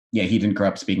 Yeah, he didn't grow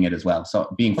up speaking it as well.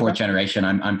 So being fourth Okay. generation,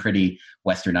 I'm pretty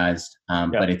Westernized, Yeah.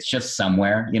 but it's just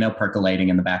somewhere, percolating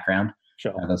in the background,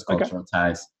 Sure. those Okay. cultural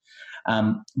ties.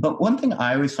 But one thing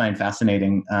I always find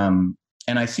fascinating, and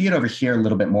I see it over here a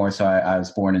little bit more. So I was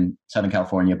born in Southern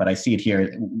California, but I see it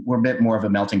here. We're a bit more of a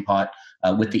melting pot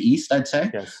with the East, I'd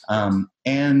say. Yes.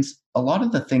 And a lot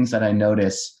of the things that I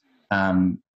notice, yeah,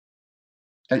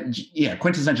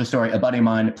 quintessential story. A buddy of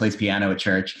mine plays piano at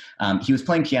church. He was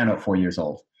playing piano at 4 years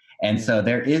old. And so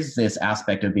there is this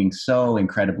aspect of being so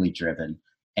incredibly driven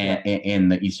in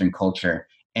the Eastern culture.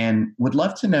 And would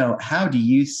love to know, how do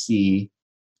you see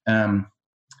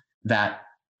that?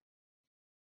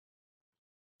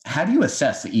 How do you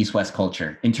assess the East-West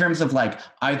culture in terms of like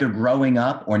either growing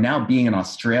up or now being an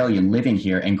Australian living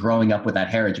here and growing up with that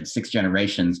heritage of 6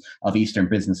 generations of Eastern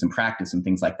business and practice and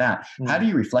things like that? How do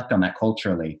you reflect on that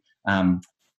culturally?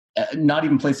 Not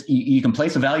even place, you can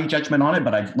place a value judgment on it,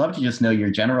 but I'd love to just know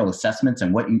your general assessments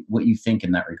and what you think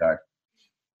in that regard.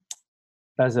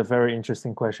 That's a very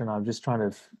interesting question. I'm just trying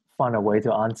to find a way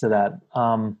to answer that.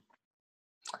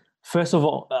 First of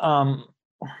all,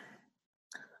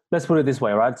 let's put it this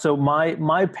way, right? So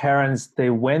my parents, they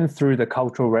went through the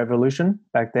Cultural Revolution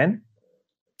back then.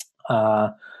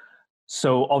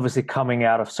 So obviously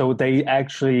so they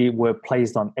actually were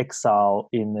placed on exile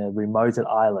in a remote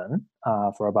island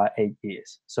for about 8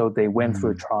 years. So they went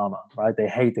through trauma, right? They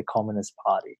hate the Communist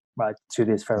Party, right? To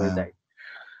this very day.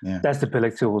 Yeah. That's the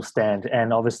political stand.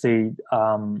 And obviously,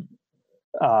 having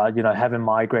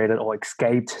migrated or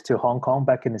escaped to Hong Kong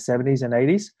back in the 70s and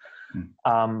 80s,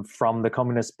 from the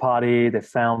Communist Party, they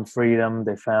found freedom,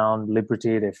 they found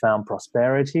liberty, they found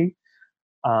prosperity.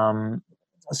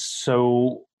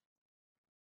 So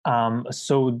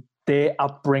their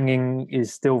upbringing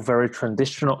is still very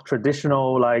traditional,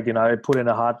 like, put in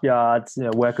the hard yards,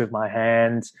 work with my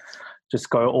hands, just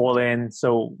go all in.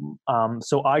 So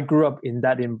I grew up in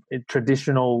that in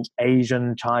traditional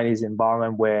Asian Chinese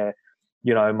environment where,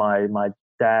 my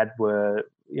dad was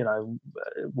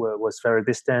very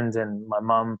distant, and my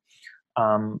mum,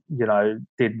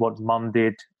 did what mum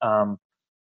did.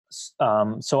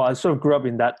 So I sort of grew up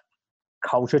in that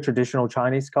culture, traditional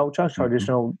Chinese culture,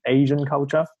 traditional Asian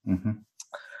culture.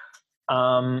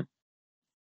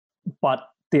 But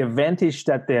the advantage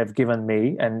that they have given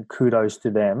me, and kudos to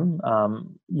them,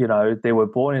 they were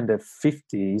born in the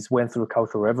 50s, went through a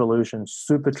cultural revolution,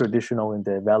 super traditional in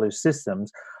their value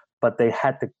systems, but they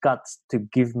had the guts to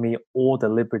give me all the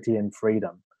liberty and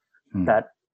freedom that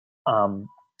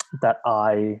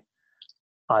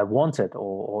I wanted,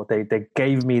 or they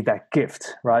gave me that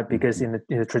gift, right? Because in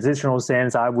a traditional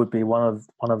sense, I would be one of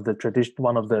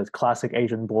the classic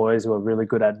Asian boys who are really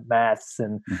good at maths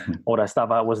and all that stuff.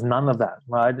 I was none of that,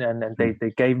 right? And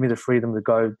they gave me the freedom to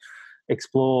go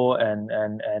explore and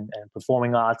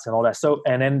performing arts and all that. So,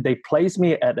 and then they placed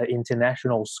me at an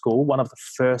international school, one of the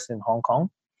first in Hong Kong,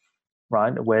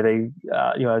 right, where they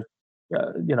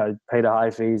pay the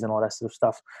high fees and all that sort of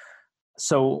stuff.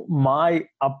 So my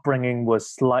upbringing was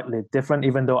slightly different,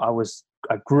 even though I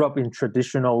grew up in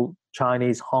traditional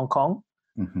Chinese Hong Kong,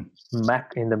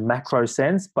 in the macro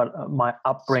sense, but my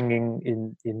upbringing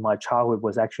in my childhood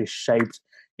was actually shaped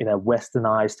in a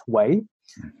westernized way.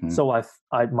 So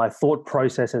my thought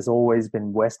process has always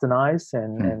been westernized,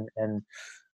 and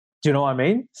do you know what I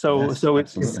mean? So Yes, so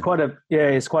absolutely.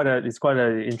 it's quite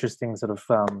a interesting sort of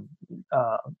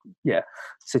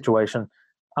situation.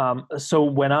 So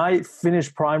when I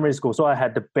finished primary school, so I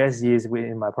had the best years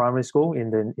in my primary school, in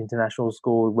the international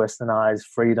school, westernized,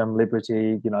 freedom,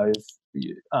 liberty, the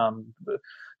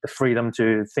freedom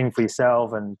to think for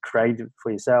yourself and create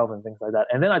for yourself and things like that.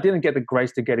 And then I didn't get the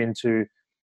grace to get into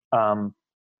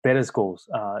better schools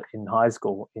in high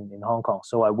school in Hong Kong.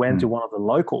 So I went to one of the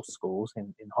local schools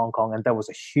in Hong Kong, and that was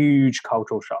a huge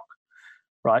cultural shock,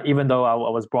 right? Even though I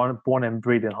was born and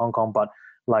bred in Hong Kong, but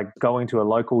like going to a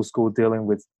local school, dealing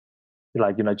with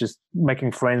just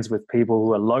making friends with people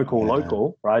who are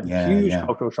local, right? Huge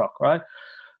cultural shock, right?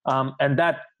 And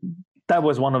that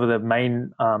was one of the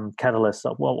main catalysts,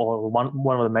 or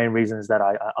one of the main reasons that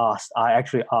I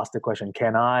actually asked the question,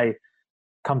 can I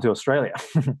come to Australia?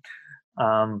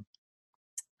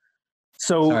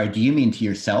 Sorry, do you mean to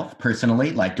yourself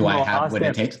personally? Like, do I have what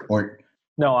it takes? Or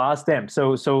no, I asked them.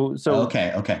 So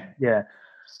okay. Yeah.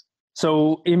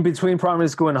 So in between primary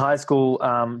school and high school,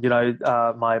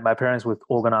 my parents would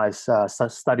organize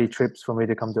study trips for me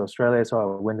to come to Australia. So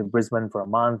I went to Brisbane for a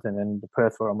month, and then to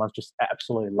Perth for a month. Just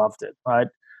absolutely loved it, right?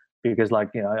 Because I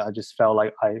just felt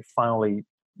like I finally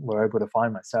were able to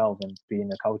find myself and be in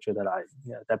a culture that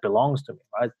that belongs to me,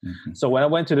 right? So when I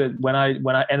went to when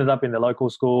I ended up in the local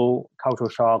school, cultural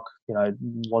shock,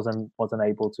 wasn't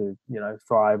able to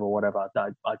thrive or whatever.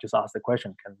 I just asked the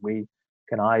question,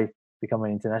 can I become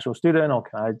an international student, or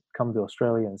can I come to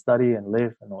Australia and study and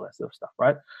live and all that sort of stuff,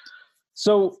 right?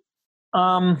 So,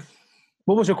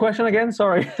 what was your question again?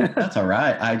 Sorry. That's all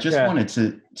right. I just wanted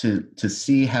to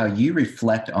see how you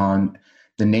reflect on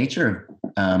the nature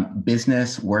of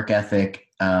business, work ethic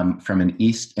from an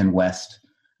East and West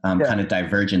kind of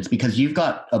divergence, because you've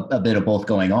got a bit of both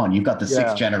going on. You've got the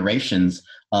 6 generations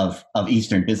of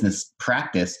Eastern business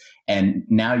practice, and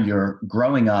now you're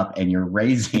growing up and you're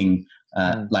raising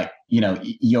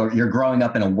you're growing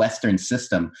up in a Western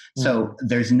system. So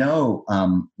there's no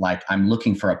I'm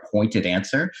looking for a pointed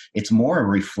answer. It's more a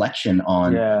reflection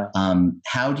on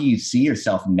how do you see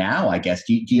yourself now, I guess.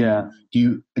 Do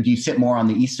you sit more on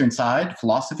the Eastern side,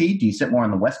 philosophy? Do you sit more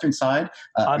on the Western side?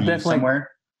 I'm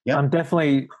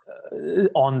definitely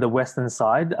on the Western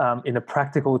side. In the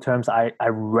practical terms, I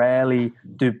rarely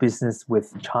do business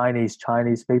with Chinese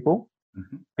people.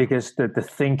 Because the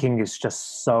thinking is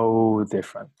just so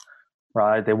different,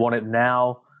 right? They want it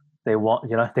now. They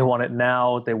want it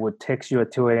now. They would text you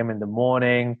at 2 a.m. in the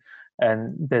morning,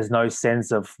 and there's no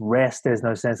sense of rest. There's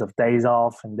no sense of days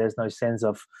off, and there's no sense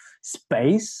of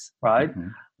space, right?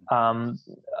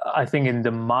 I think in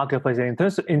the marketplace, in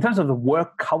terms of the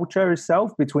work culture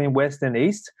itself between West and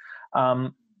East,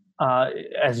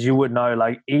 as you would know,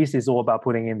 like East is all about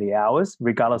putting in the hours,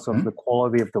 regardless of the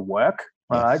quality of the work,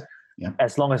 right? Yes. Yeah.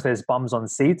 As long as there's bums on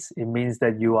seats, it means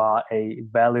that you are a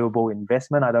valuable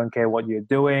investment. I don't care what you're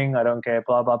doing. I don't care,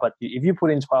 blah, blah. But if you put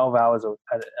in 12 hours a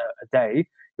day,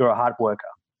 you're a hard worker,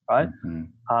 right?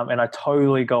 And I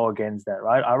totally go against that,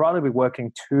 right? I'd rather be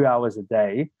working 2 hours a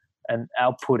day and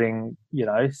outputting,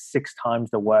 6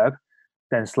 times the work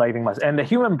than slaving myself. And the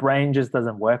human brain just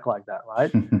doesn't work like that,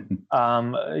 right?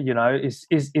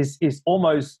 It's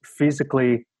almost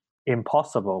physically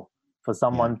impossible for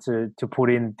someone to put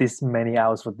in this many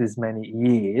hours for this many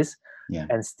years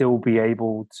and still be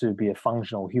able to be a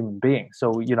functional human being.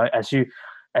 So, you know, as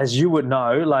you would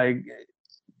know, like,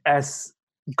 as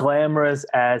glamorous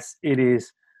as it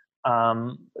is,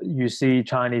 you see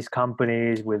Chinese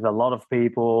companies with a lot of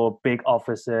people, big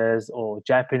offices, or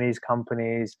Japanese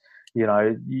companies, you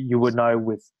know, you would know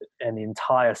with an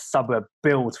entire suburb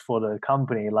built for the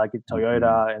company, like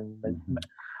Toyota,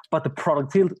 but the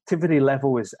productivity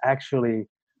level is actually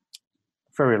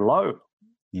very low.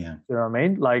 Yeah. You know what I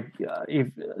mean? Like,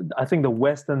 I think the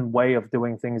Western way of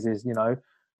doing things is, you know,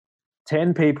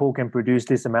 10 people can produce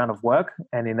this amount of work,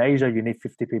 and in Asia you need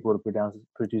 50 people to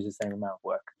produce the same amount of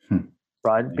work,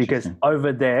 right? Because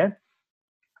over there,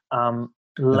 the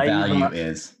labor value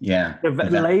is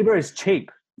labor is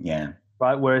cheap, yeah,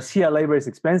 right? Whereas here labor is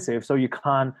expensive, so you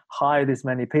can't hire this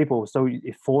many people, so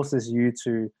it forces you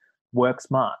to work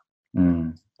smart.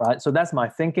 Right, so that's my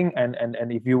thinking, and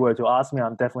if you were to ask me,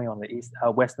 I'm definitely on the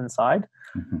western side,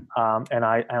 and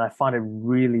I find it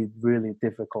really, really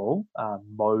difficult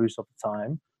most of the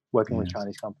time working with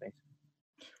Chinese companies.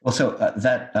 Well, so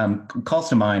that calls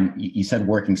to mind. You said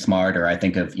working smarter. I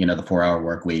think of, you know, the 4-hour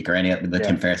work week or any of the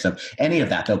Tim Ferriss stuff. Any of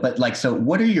that though, but like, so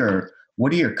what are your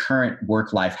current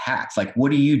work-life hacks? Like,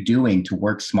 what are you doing to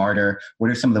work smarter?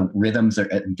 What are some of the rhythms or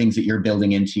things that you're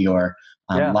building into your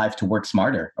life to work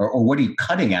smarter? Or what are you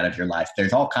cutting out of your life?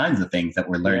 There's all kinds of things that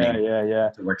we're learning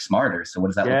to work smarter. So what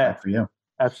does that look like for you?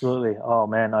 Absolutely. Oh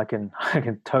man, I can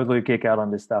totally geek out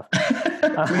on this stuff.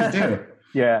 Please do.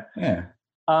 Yeah.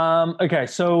 Okay.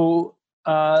 So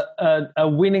a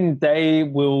winning day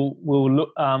will look,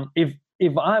 if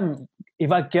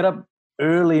I get up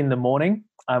early in the morning,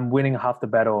 I'm winning half the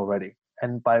battle already.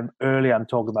 And by early, I'm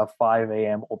talking about 5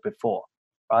 a.m. or before,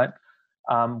 right?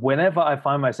 Whenever I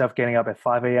find myself getting up at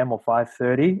 5 a.m. or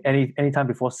 5:30, anytime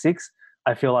before 6,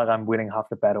 I feel like I'm winning half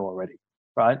the battle already,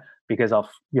 right? Because of,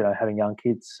 you know, having young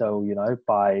kids. So, you know,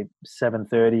 by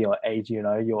 7:30 or 8, you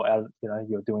know, you're out, you know,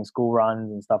 you're doing school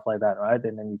runs and stuff like that, right?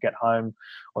 And then you get home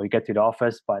or you get to the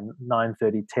office by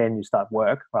 9:30, 10, you start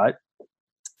work, right?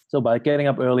 So by getting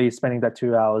up early, spending that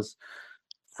 2 hours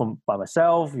by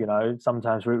myself, you know,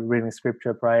 sometimes reading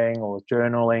scripture, praying, or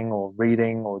journaling, or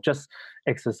reading, or just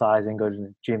exercising, go to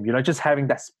the gym, you know, just having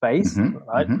that space,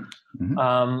 right?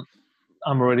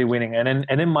 I'm already winning. And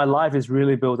then my life is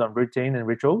really built on routine and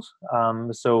rituals.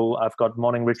 So I've got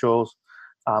morning rituals.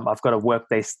 I've got a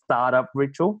workday startup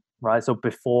ritual, right? So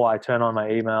before I turn on my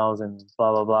emails and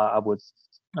blah, blah, blah, I would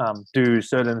do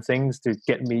certain things to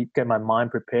get my mind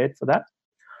prepared for that.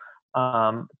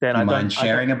 Then do you mind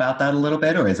sharing about that a little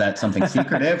bit, or is that something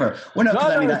secretive? Or well, no,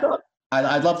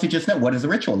 I'd love to just know, what does the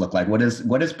ritual look like? What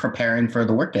is preparing for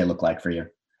the workday look like for you?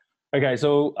 Okay,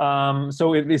 so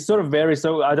it sort of varies.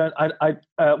 So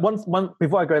one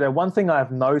before I go there, one thing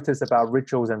I've noticed about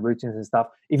rituals and routines and stuff,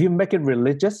 if you make it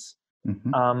religious,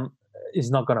 it's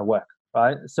not going to work,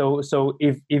 right? So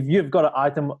if you've got an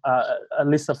item, a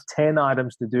list of 10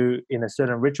 items to do in a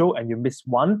certain ritual, and you miss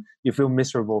one, you feel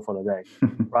miserable for the day,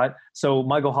 right? So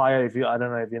Michael Hyatt, I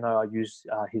don't know if you know, I use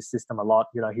his system a lot.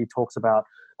 You know, he talks about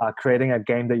creating a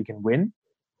game that you can win,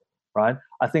 right?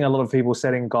 I think a lot of people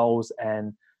setting goals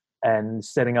and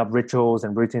setting up rituals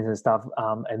and routines and stuff,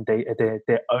 and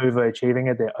they're overachieving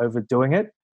it, they're overdoing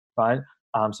it, right?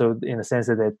 So in a sense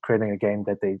that they're creating a game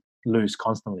that they lose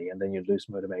constantly, and then you lose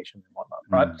motivation and whatnot,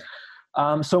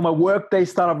 right? So my workday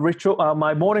startup ritual,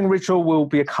 my morning ritual will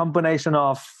be a combination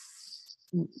of,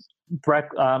 you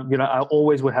know, I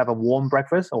always would have a warm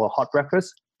breakfast or a hot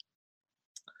breakfast.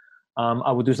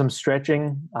 I would do some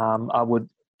stretching. I would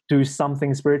do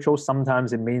something spiritual.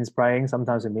 Sometimes it means praying.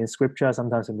 Sometimes it means scripture.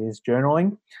 Sometimes it means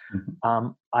journaling.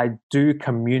 I do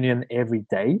communion every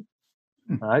day,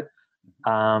 right?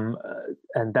 And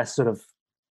that sort of,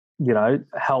 you know,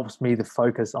 helps me to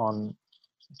focus on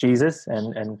Jesus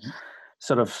and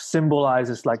sort of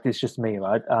symbolizes, like, this just me,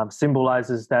 right?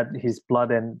 Symbolizes that his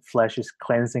blood and flesh is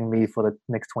cleansing me for the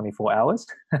next 24 hours.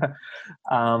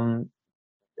 And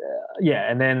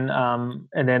then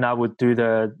I would do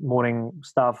the morning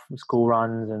stuff, school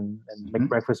runs, and make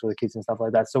breakfast for the kids and stuff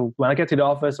like that. So when I get to the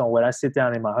office, or when I sit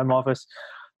down in my home office,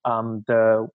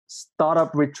 the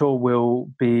startup ritual will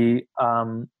be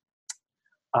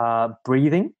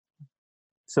breathing.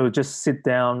 So just sit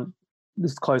down,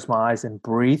 just close my eyes and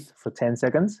breathe for 10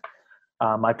 seconds.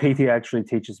 My PT actually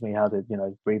teaches me how to, you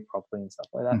know, breathe properly and stuff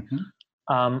like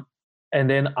that. And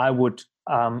then I would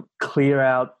clear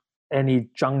out any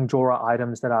junk drawer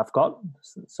items that I've got.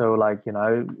 So, like, you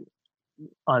know,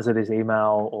 answer this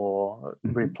email or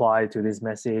reply to this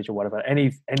message or whatever.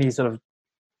 Any sort of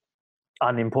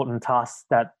unimportant tasks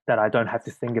that I don't have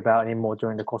to think about anymore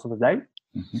during the course of the day.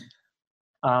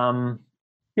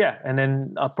 Yeah, and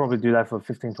then I'll probably do that for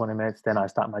 15, 20 minutes. Then I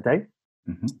start my day.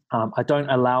 I don't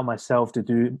allow myself to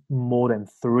do more than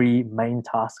 3 main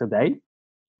tasks a day,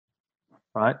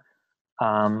 right?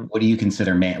 What do you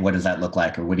consider what does that look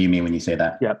like, or what do you mean when you say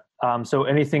that? Yeah. So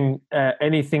anything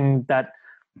that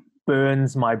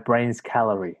burns my brain's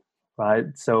calorie, right?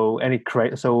 So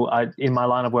in my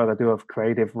line of work, I do have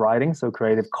creative writing, so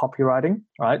creative copywriting,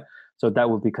 right? So that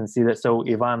would be considered. So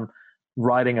if I'm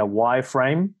writing a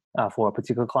wireframe for a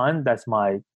particular client, that's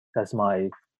my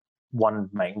one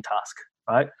main task,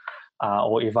 right?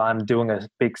 Or if I'm doing a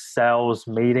big sales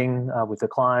meeting with a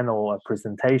client, or a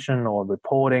presentation or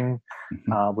reporting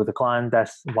with a client,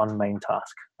 that's one main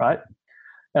task, right?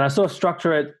 And I sort of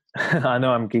structure it. I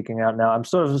know I'm geeking out now. I'm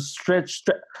sort of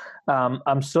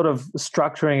I'm sort of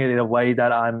structuring it in a way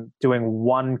that I'm doing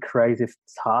one creative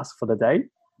task for the day,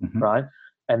 right?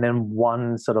 And then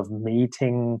one sort of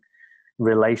meeting,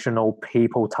 relational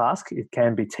people task. It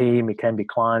can be team, it can be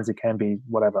clients, it can be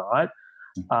whatever, right?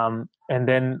 And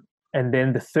then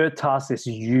the third task is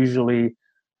usually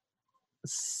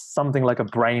something like a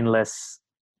brainless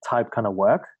type kind of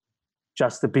work,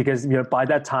 just because by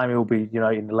that time it will be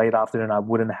in the late afternoon. I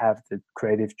wouldn't have the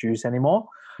creative juice anymore.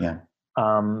 Yeah.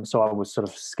 So I would sort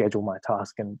of schedule my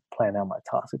task and plan out my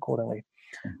task accordingly.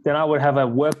 Then I would have a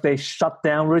workday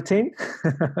shutdown routine,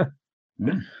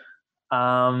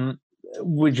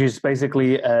 which is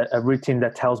basically a routine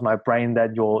that tells my brain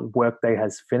that your workday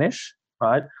has finished,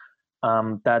 right?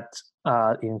 That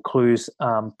includes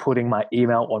putting my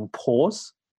email on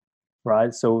pause,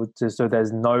 right? So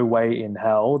there's no way in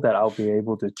hell that I'll be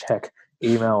able to check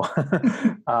email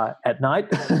at night.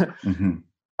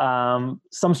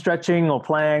 Some stretching or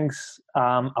planks.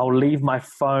 I'll leave my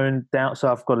phone down.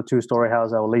 So I've got a 2-story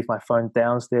house. I'll leave my phone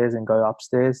downstairs and go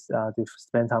upstairs to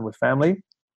spend time with family.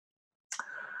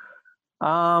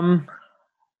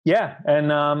 Yeah,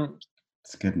 and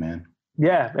it's good, man.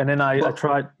 Yeah, and then I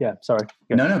tried. Yeah, sorry.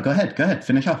 No, go ahead.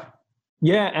 Finish off.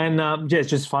 Yeah, and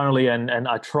just finally, and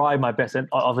I try my best. And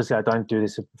obviously, I don't do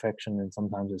this to perfection, and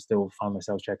sometimes I still find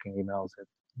myself checking emails at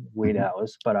weird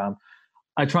hours. But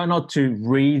I try not to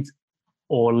read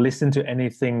or listen to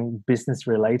anything business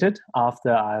related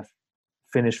after I've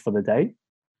finished for the day.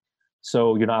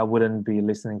 So I wouldn't be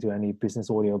listening to any business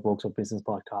audiobooks or business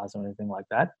podcasts or anything like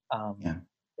that.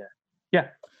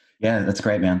 Yeah, that's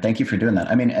great, man. Thank you for doing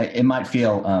that. I mean, it might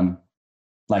feel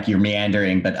like you're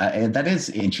meandering, but that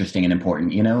is interesting and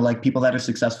important. Like people that are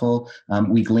successful,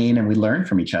 we glean and we learn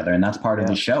from each other. And that's part of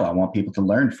the show. I want people to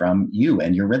learn from you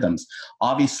and your rhythms.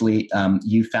 Obviously,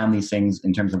 you found these things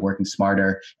in terms of working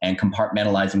smarter and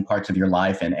compartmentalizing parts of your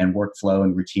life and workflow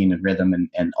and routine and rhythm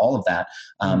and all of that.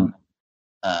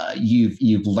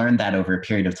 You've learned that over a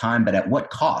period of time, but at what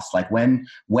cost? Like when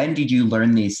did you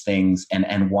learn these things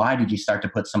and why did you start to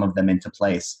put some of them into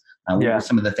place? What were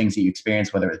some of the things that you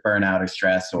experienced, whether it was burnout or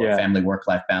stress or family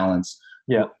work-life balance?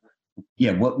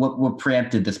 What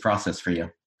preempted this process for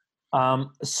you?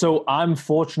 So I'm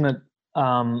fortunate.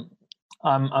 I'm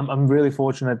really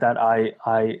fortunate that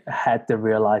I had the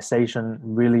realization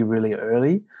really, really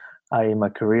early in my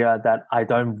career that I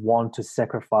don't want to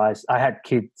sacrifice. I had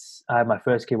kids. I had my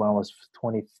first kid when I was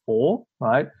 24,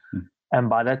 right? And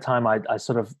by that time, I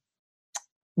sort of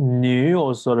knew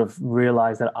or sort of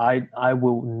realized that I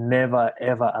will never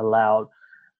ever allow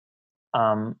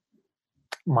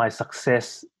my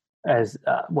success as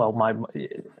I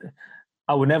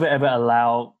would never ever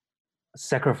allow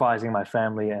sacrificing my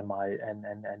family and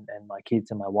my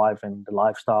kids and my wife and the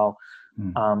lifestyle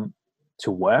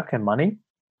to work and money.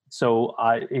 So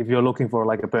if you're looking for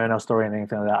like a burnout story and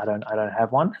anything like that, I don't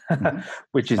have one,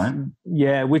 which I'm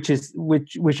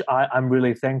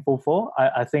really thankful for.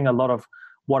 I think a lot of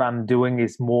what I'm doing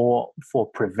is more for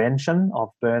prevention of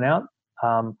burnout.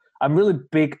 I'm really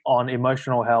big on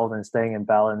emotional health and staying in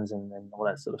balance and all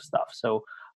that sort of stuff. So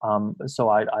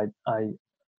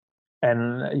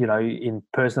in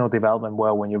personal development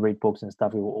world, when you read books and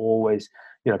stuff, you will always,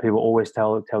 people always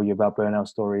tell you about burnout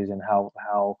stories and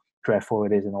how dreadful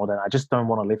it is and all that. I just don't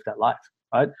want to live that life,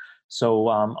 right? So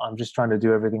I'm just trying to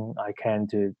do everything I can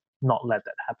to not let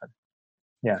that happen.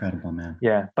 Yeah, incredible, man.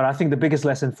 Yeah, but I think the biggest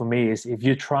lesson for me is if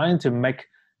you're trying to make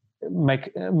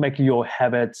your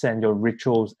habits and your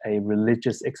rituals a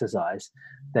religious exercise,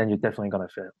 then you're definitely gonna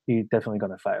fail. You're definitely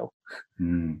gonna fail.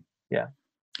 Yeah.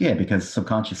 Yeah, because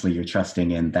subconsciously you're trusting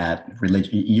in that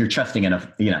religion. You're trusting in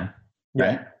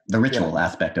right? The ritual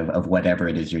aspect of whatever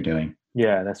it is you're doing.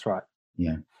 Yeah, that's right.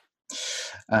 Yeah.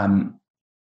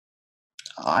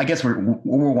 I guess we're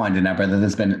winding up, brother.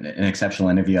 This has been an exceptional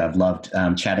interview. I've loved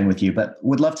chatting with you, but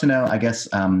would love to know, I guess,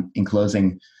 in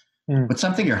closing, what's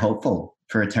something you're hopeful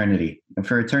for eternity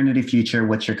future?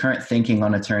 What's your current thinking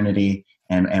on eternity,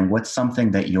 and what's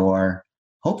something that you're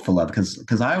hopeful of?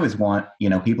 Because I always want,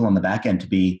 people on the back end to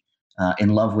be in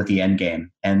love with the end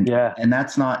game, and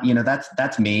that's not,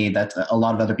 that's me. That's a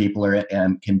lot of other people are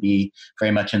can be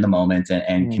very much in the moment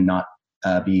and cannot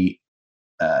be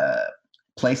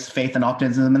place faith and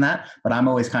optimism in that. But I'm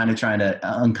always kind of trying to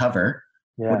uncover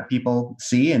what people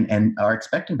see and are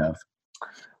expecting of.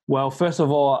 Well, first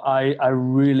of all, I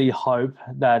really hope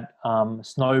that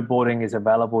snowboarding is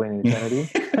available in eternity.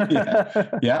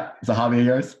 Yeah, it's a hobby of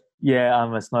yours. Yeah,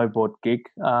 I'm a snowboard geek.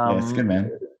 It's good,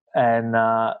 man. And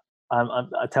I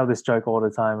tell this joke all the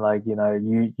time, like,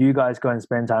 you guys go and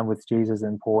spend time with Jesus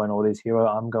and Paul and all these heroes.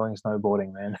 I'm going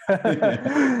snowboarding, man.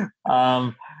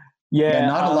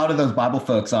 Not a lot of those Bible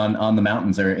folks on the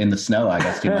mountains are in the snow, I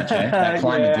guess, too much. That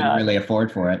climate didn't really afford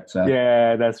for it. So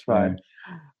yeah, that's right.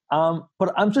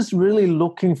 But I'm just really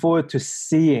looking forward to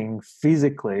seeing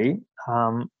physically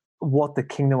what the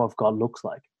kingdom of God looks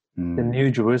like, the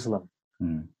New Jerusalem.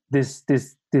 This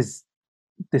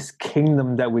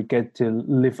kingdom that we get to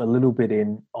live a little bit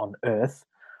in on earth.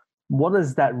 What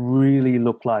does that really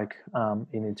look like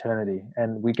in eternity?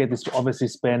 And we get to obviously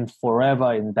spend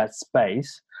forever in that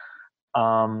space.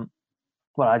 But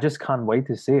I just can't wait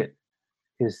to see it.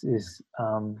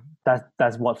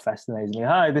 That's what fascinates me.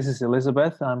 Hi, this is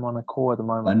Elizabeth. I'm on a call at the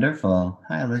moment. Wonderful.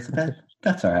 Hi, Elizabeth.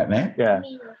 That's all right, man. Yeah.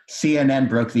 CNN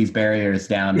broke these barriers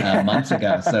down months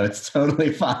ago, so it's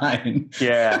totally fine.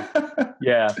 Yeah.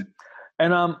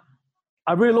 And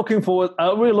I really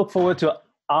look forward to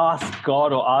ask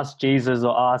God or ask Jesus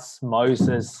or ask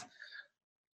Moses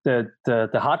the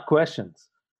hard questions.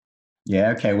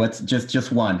 Yeah. Okay. What's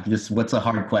just one? What's a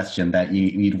hard question that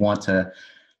you'd want to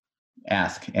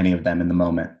ask any of them in the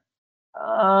moment?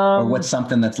 Or what's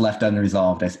something that's left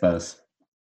unresolved, I suppose?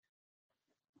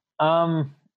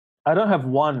 I don't have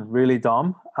one really,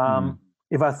 Dom.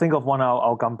 If I think of one,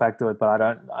 I'll come back to it. But I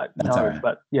don't. That's all right.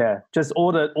 But yeah, just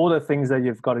all the things that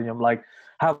you've got in your, like,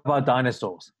 how about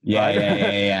dinosaurs? Yeah,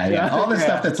 right? yeah. All the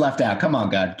stuff that's left out. Come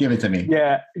on, God, give it to me.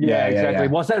 Yeah, exactly.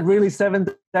 Was that really 7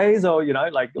 days, or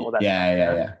like all that?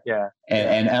 Yeah.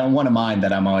 And one of mine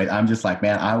that I'm just like,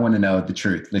 man, I want to know the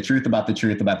truth about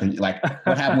like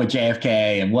what happened with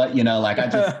JFK and what, like I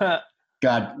just,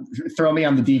 God, throw me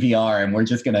on the DVR and we're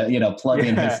just gonna, plug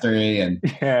in history and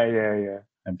yeah.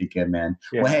 That'd be good, man.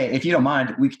 Yeah. Well, hey, if you don't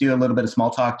mind, we could do a little bit of small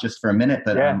talk just for a minute.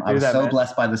 But I was so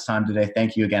blessed by this time today.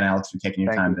 Thank you again, Alex, for taking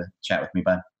your time to chat with me,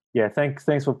 bud. Yeah, thanks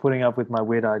for putting up with my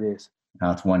weird ideas. Oh,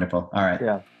 it's wonderful. All right.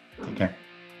 Yeah. Take care.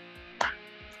 I'm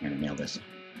going to nail this.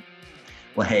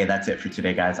 Well, hey, that's it for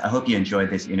today, guys. I hope you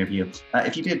enjoyed this interview.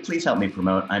 If you did, please help me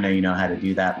promote. I know you know how to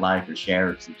do that, like or share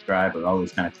or subscribe or all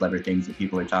those kind of clever things that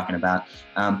people are talking about.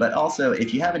 But also,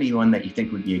 if you have anyone that you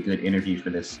think would be a good interview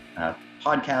for this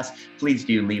podcast, please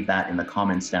do leave that in the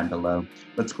comments down below.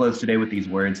 Let's close today with these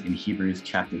words in Hebrews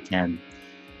chapter 10.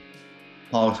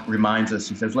 Paul reminds us,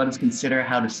 he says, let us consider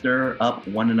how to stir up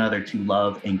one another to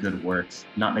love and good works,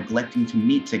 not neglecting to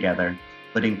meet together,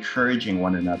 but encouraging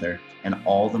one another, and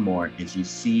all the more as you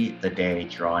see the day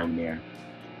drawing near.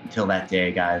 Until that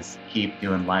day, guys, keep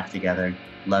doing life together.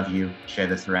 Love you. Share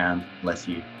this around. Bless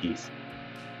you. Peace.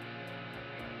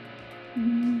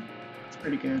 It's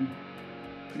pretty good.